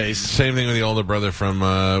dude face. Same thing with the older brother from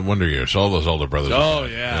Wonder Years. All those older brothers. Oh,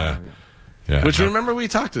 yeah. Which, remember, we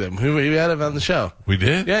talked to them. We had him on the show. We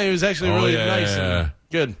did? Yeah, he was actually really nice and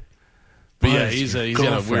good. But he's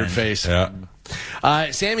got a weird face. Yeah.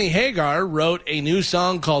 Sammy Hagar wrote a new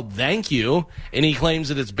song called Thank You, and he claims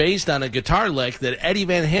that it's based on a guitar lick that Eddie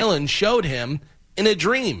Van Halen showed him in a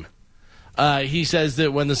dream. He says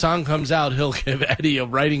that when the song comes out, he'll give Eddie a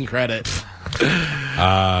writing credit.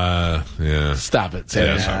 Yeah. Stop it,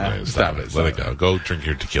 Sammy. Stop it. Let it go. Go drink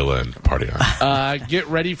your tequila and party on. Get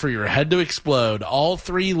ready for your head to explode. All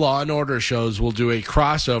 3 Law & Order shows will do a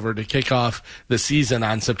crossover to kick off the season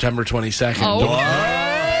on September 22nd. Oh.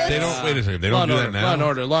 They don't. Wait a second. They don't do that now. Law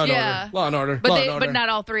and Order. But not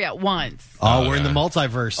all 3 at once. Oh, we're in the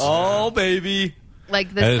multiverse. Oh, baby.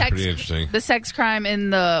 Like pretty interesting. The sex crime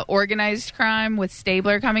and the organized crime with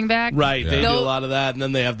Stabler coming back. Right. They do a lot of that, and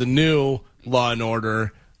then they have the new Law and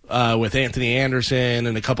Order with Anthony Anderson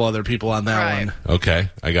and a couple other people on that one. Okay,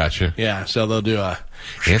 I got you. Yeah, so they'll do a.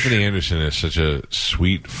 Anthony Anderson is such a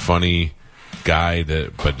sweet, funny guy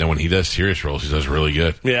but then when he does serious roles, he does really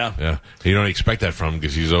good. Yeah. You don't expect that from him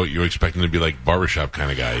because you expect him to be like barbershop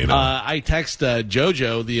kind of guy. You know. I texted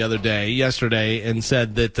JoJo yesterday, and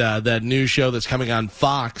said that that new show that's coming on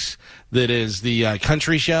Fox, that is the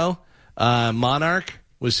country show, Monarch,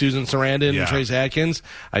 with Susan Sarandon and Trace Adkins.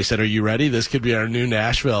 I said, are you ready? This could be our new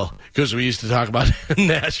Nashville, because we used to talk about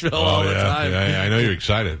Nashville all the time. Yeah, I know you're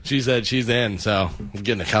excited. She said she's in, so I'm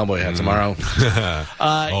getting a cowboy hat tomorrow.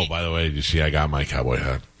 By the way, did you see I got my cowboy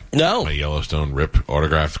hat? No. My Yellowstone Rip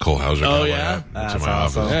autographed Cole Hauser cowboy hat. It's in my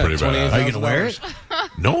office. It's pretty bad. Are you going to wear it?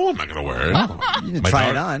 No, I'm not going to wear it. Oh, you can try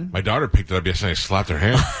it on. My daughter picked it up yesterday. I slapped her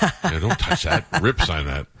hand. Don't touch that. Rip signed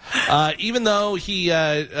that. Even though he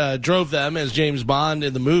drove them as James Bond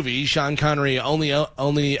in the movie, Sean Connery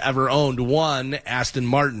only ever owned one Aston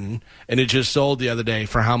Martin, and it just sold the other day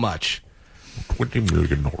for how much? $20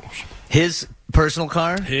 million. His personal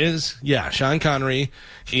car? Sean Connery.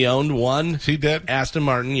 He owned one. Is he dead? Aston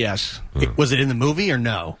Martin, yes. Was it in the movie or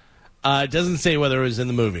no? It doesn't say whether it was in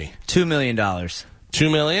the movie. $2 million. $2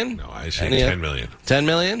 million? No, I say $10 million. $10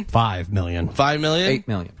 million? $5 million. $5 million? $8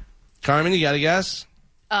 million. Carmen, you got a guess?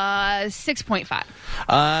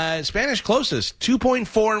 6.5. Spanish closest,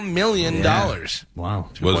 $2.4 million. Wow.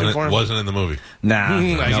 Wasn't in the movie. Nah,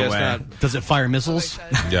 I guess not. Does it fire missiles?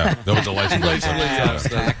 Yeah, that was a license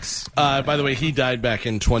plate. By the way, he died back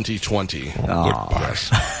in 2020. Goodbye.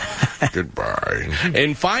 Goodbye.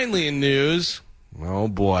 And finally in news, oh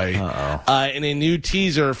boy, in a new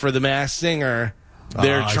teaser for The Masked Singer,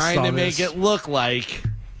 they're trying to make it look like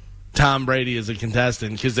Tom Brady is a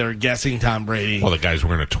contestant because they're guessing Tom Brady. Well, the guy's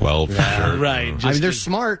wearing a 12 shirt. Right. I mean, they're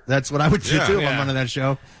smart. That's what I would do, too, if I'm running that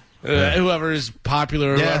show. Whoever's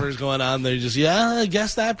popular, whoever's going on, they just I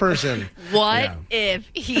guess that person. What if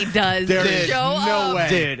he does show up? No way,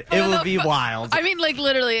 dude! It would be wild. I mean, like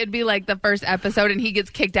literally, it'd be like the first episode, and he gets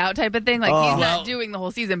kicked out, type of thing. Like he's not doing the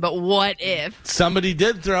whole season, but what if somebody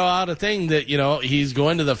did throw out a thing that he's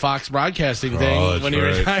going to the Fox Broadcasting thing when he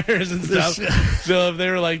retires and stuff? So if they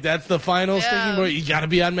were like, "That's the final sticking point, you got to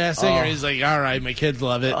be on Masked Singer," he's like, "All right, my kids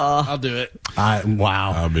love it. I'll do it."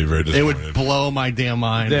 Wow, I'll be very disappointed. It would blow my damn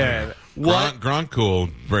mind. Gronk cool,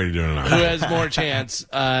 Brady doing it. Who has more chance?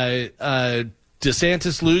 DeSantis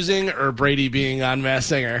losing or Brady being on Masked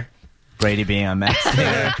Singer? Brady being on Masked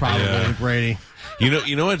Singer. Probably Brady.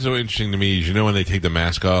 You know what's so interesting to me is when they take the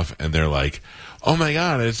mask off and they're like, "Oh my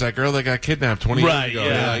God, it's that girl that got kidnapped 20 years ago."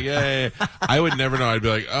 Yeah. Like, yeah. I would never know. I'd be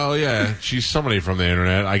like, "Oh yeah, she's somebody from the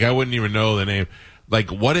internet." Like I wouldn't even know the name. Like,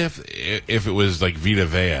 what if it was like Vita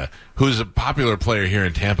Vea, who's a popular player here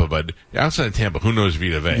in Tampa, but outside of Tampa, who knows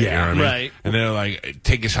Vita Vea? Yeah, you know what I mean? right. And they're like,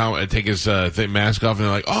 take his mask off, and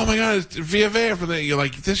they're like, "Oh my God, it's Vita Vea from the." You're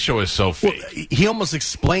like, this show is so fake. Well, he almost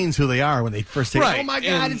explains who they are when they first take. Right. Oh my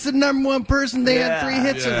God, it's the number one person. They had 3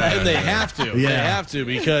 hits. And they have to. They have to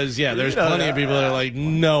because there's plenty of people that are like,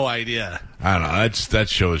 no idea. I don't know. That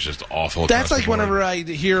show is just awful. That's like whenever I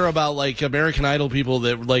hear about like American Idol people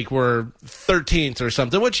that like were 13th or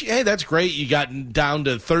something, which, hey, that's great. You got down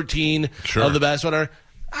to 13 of the best, whatever.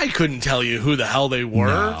 I couldn't tell you who the hell they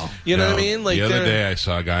were. You know what I mean? Like the other day I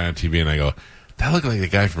saw a guy on TV and I go, that looked like the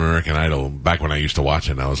guy from American Idol back when I used to watch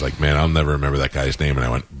it. And I was like, man, I'll never remember that guy's name. And I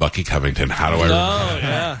went, Bucky Covington. How do I remember that?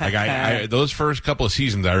 Yeah. Like I those first couple of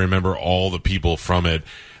seasons, I remember all the people from it.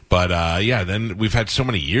 But then we've had so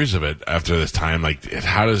many years of it after this time. Like, It's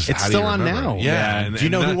how still do you on remember? now. Yeah. Do you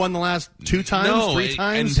know who won the last 2 times, 3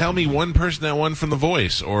 times? And tell me one person that won from The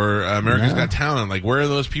Voice or America's Got Talent. Like, where are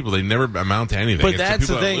those people? They never amount to anything. But It's that's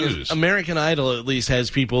the people thing. American Idol at least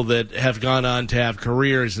has people that have gone on to have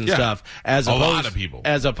careers and stuff. As a opposed, lot of people.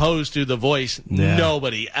 As opposed to The Voice,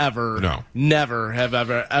 nobody ever, never have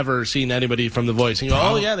ever seen anybody from The Voice. And you go,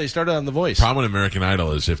 oh yeah, they started on The Voice. Problem with American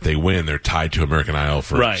Idol is if they win, they're tied to American Idol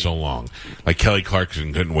for so long. Like Kelly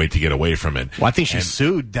Clarkson couldn't wait to get away from it. Well, I think she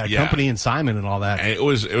sued that company and Simon and all that. And it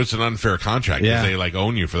was an unfair contract because they like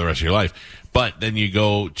own you for the rest of your life. But then you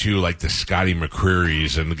go to like the Scotty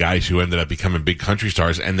McCreery's and the guys who ended up becoming big country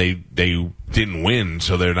stars, and they didn't win,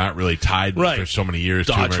 so they're not really tied for so many years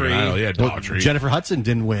to American Idol. Yeah, Daughtry. Jennifer Hudson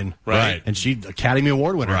didn't win, right? And she Academy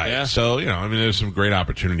Award winner, right? Yeah. So there's some great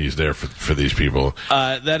opportunities there for these people.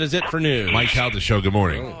 That is it for news. Mike Calda Show. Good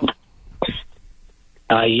morning.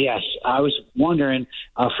 Yes, I was wondering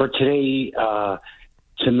for today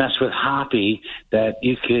to mess with Hoppy that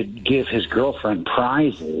you could give his girlfriend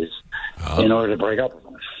prizes in order to break up with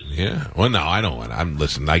him. Yeah. Well, no, I don't want.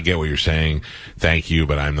 Listen. I get what you're saying. Thank you,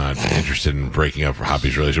 but I'm not interested in breaking up for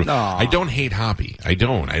Hoppy's relationship. I don't hate Hoppy. I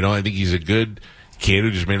don't. I think he's a good kid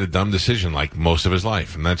who just made a dumb decision like most of his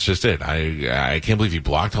life, and that's just it. I can't believe he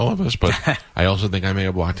blocked all of us, but I also think I may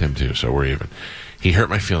have blocked him too. So we're even. He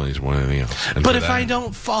hurt my feelings more than anything else. And but if I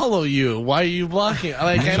don't follow you, why are you blocking?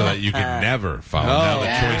 Like, so that you can never follow.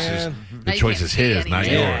 Now the choice is his, not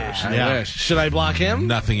yours. I wish. Should I block him?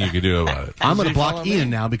 Nothing you can do about it. I'm going to block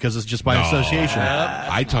Ian now because it's just by association.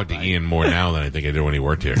 I talk to Ian more now than I think I did when he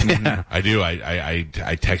worked here. I do.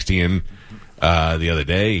 I text Ian the other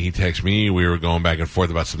day. He texted me. We were going back and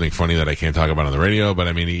forth about something funny that I can't talk about on the radio. But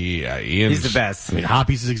I mean, Ian's the best. I mean,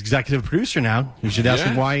 Hoppy's his executive producer now. You should ask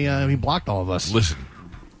him why he blocked all of us. Listen,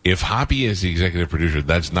 if Hoppy is the executive producer,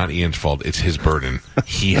 that's not Ian's fault. It's his burden.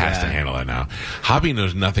 He has to handle it now. Hoppy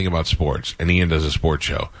knows nothing about sports, and Ian does a sports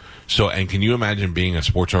show. So, and can you imagine being a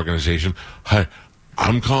sports organization? Hi,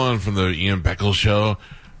 I'm calling from the Ian Beckles show.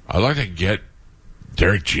 I'd like to get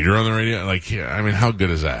Derek Jeter on the radio. Like, I mean, how good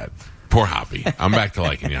is that? Poor Hoppy. I'm back to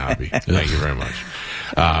liking you, Hoppy. Thank you very much.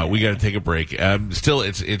 We got to take a break. Still,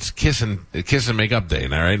 it's kiss and make up day, all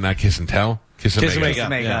right? Not kiss and tell. Kiss and make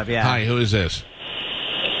up. Yeah. Hi, who is this?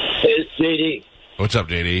 It's JD. What's up,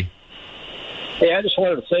 JD? Hey, I just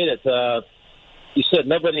wanted to say that you said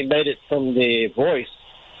nobody made it from The Voice.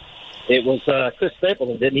 It was Chris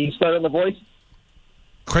Stapleton. Didn't he start on The Voice?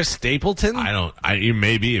 Chris Stapleton?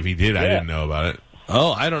 Maybe if he did, I didn't know about it.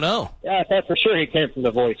 Oh, I don't know. Yeah, I thought for sure he came from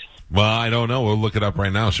The Voice. Well, I don't know. We'll look it up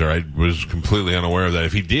right now, sir. I was completely unaware of that.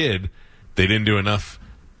 If he did, they didn't do enough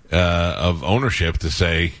of ownership to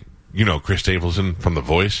say, Chris Stapleton from The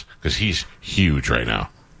Voice, because he's huge right now.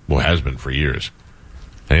 Well, has been for years.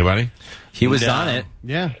 Anybody? He was on it.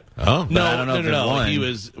 Yeah. Oh no! I don't know if it won. He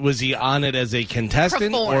was he on it as a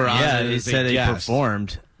contestant or on it he as said a he guest?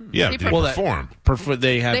 performed. Yeah, did he perform?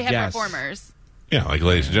 They have performers. Yeah, like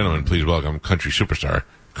ladies and gentlemen, please welcome country superstar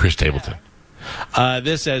Chris Stapleton.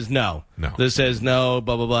 This says no. No. This says no,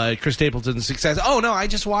 blah, blah, blah. Chris Stapleton's success. Oh, no, I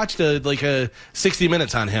just watched a 60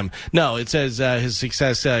 Minutes on him. No, it says his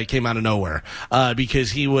success came out of nowhere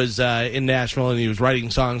because he was in Nashville and he was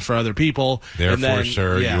writing songs for other people. Therefore,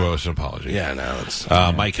 sir, you owe us an apology. Yeah, no. It's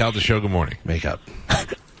Mike Calta Show, good morning. Make up.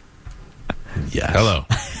 Yes. Hello.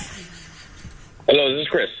 Hello, this is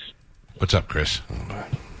Chris. What's up, Chris?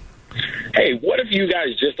 Hey, what if you guys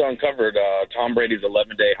just uncovered Tom Brady's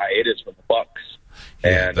 11-day hiatus with the Bucks?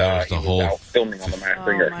 Yeah, and that was the whole out filming on the Matt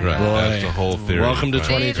Ringer. Right, that's the whole theory. Welcome to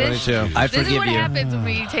 2022. I This is forgive what you. happens when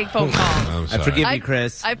we take phone calls. I forgive you,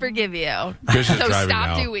 Chris. I forgive you. Chris is so driving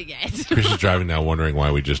stop now. doing it. Chris is driving now, wondering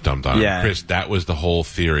why we just dumped on him. Yeah. Chris, that was the whole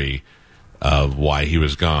theory of why he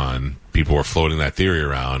was gone. People were floating that theory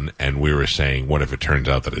around, and we were saying, what if it turns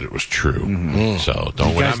out that it was true? Mm-hmm. So don't.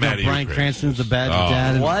 You We're guys not know mad at Bryan you, Chris. Cranston's the bad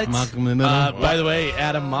dad and What? Malcolm in the Middle. By the way,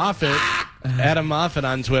 Adam Moffat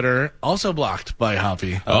on Twitter also blocked by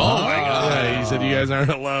Hoppy. Oh, my God. Yeah, he said you guys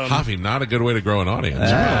aren't alone. Hoppy, not a good way to grow an audience.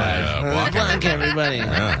 Block everybody.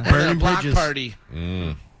 Burning Block bridges. party.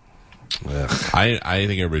 I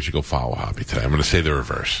think everybody should go follow Hoppy today. I'm going to say the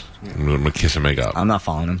reverse. I'm going to kiss and make up. I'm not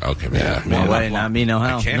following him. Okay, man. No way, not me, no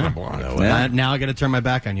how. I can't. I'm blind. Now I got to turn my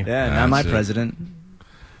back on you. Yeah, not my That's it. president.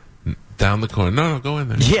 Down the corner. No, go in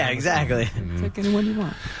there. Yeah, exactly. Take anyone you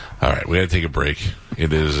want. All right, we got to take a break.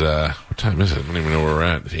 It is, what time is it? I don't even know where we're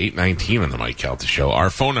at. It's 8:19 on the Mike Calta Show.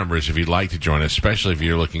 Our phone number is, if you'd like to join us, especially if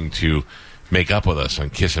you're looking to make up with us on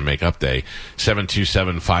Kiss and Make Up Day,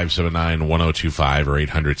 727-579-1025 or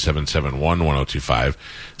 800-771-1025.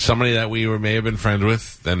 Somebody that we may have been friends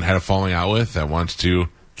with, then had a falling out with, that wants to...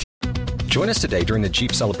 Join us today during the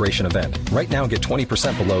Jeep Celebration event. Right now, get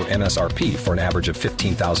 20% below MSRP for an average of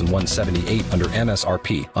 $15,178 under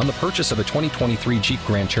MSRP on the purchase of a 2023 Jeep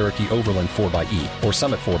Grand Cherokee Overland 4xE or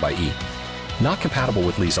Summit 4xE. Not compatible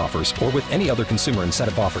with lease offers or with any other consumer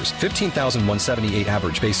incentive offers. $15,178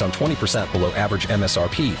 average based on 20% below average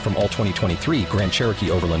MSRP from all 2023 Grand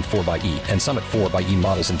Cherokee Overland 4xE and Summit 4xE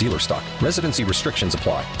models in dealer stock. Residency restrictions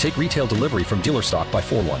apply. Take retail delivery from dealer stock by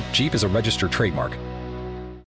 4/1. Jeep is a registered trademark.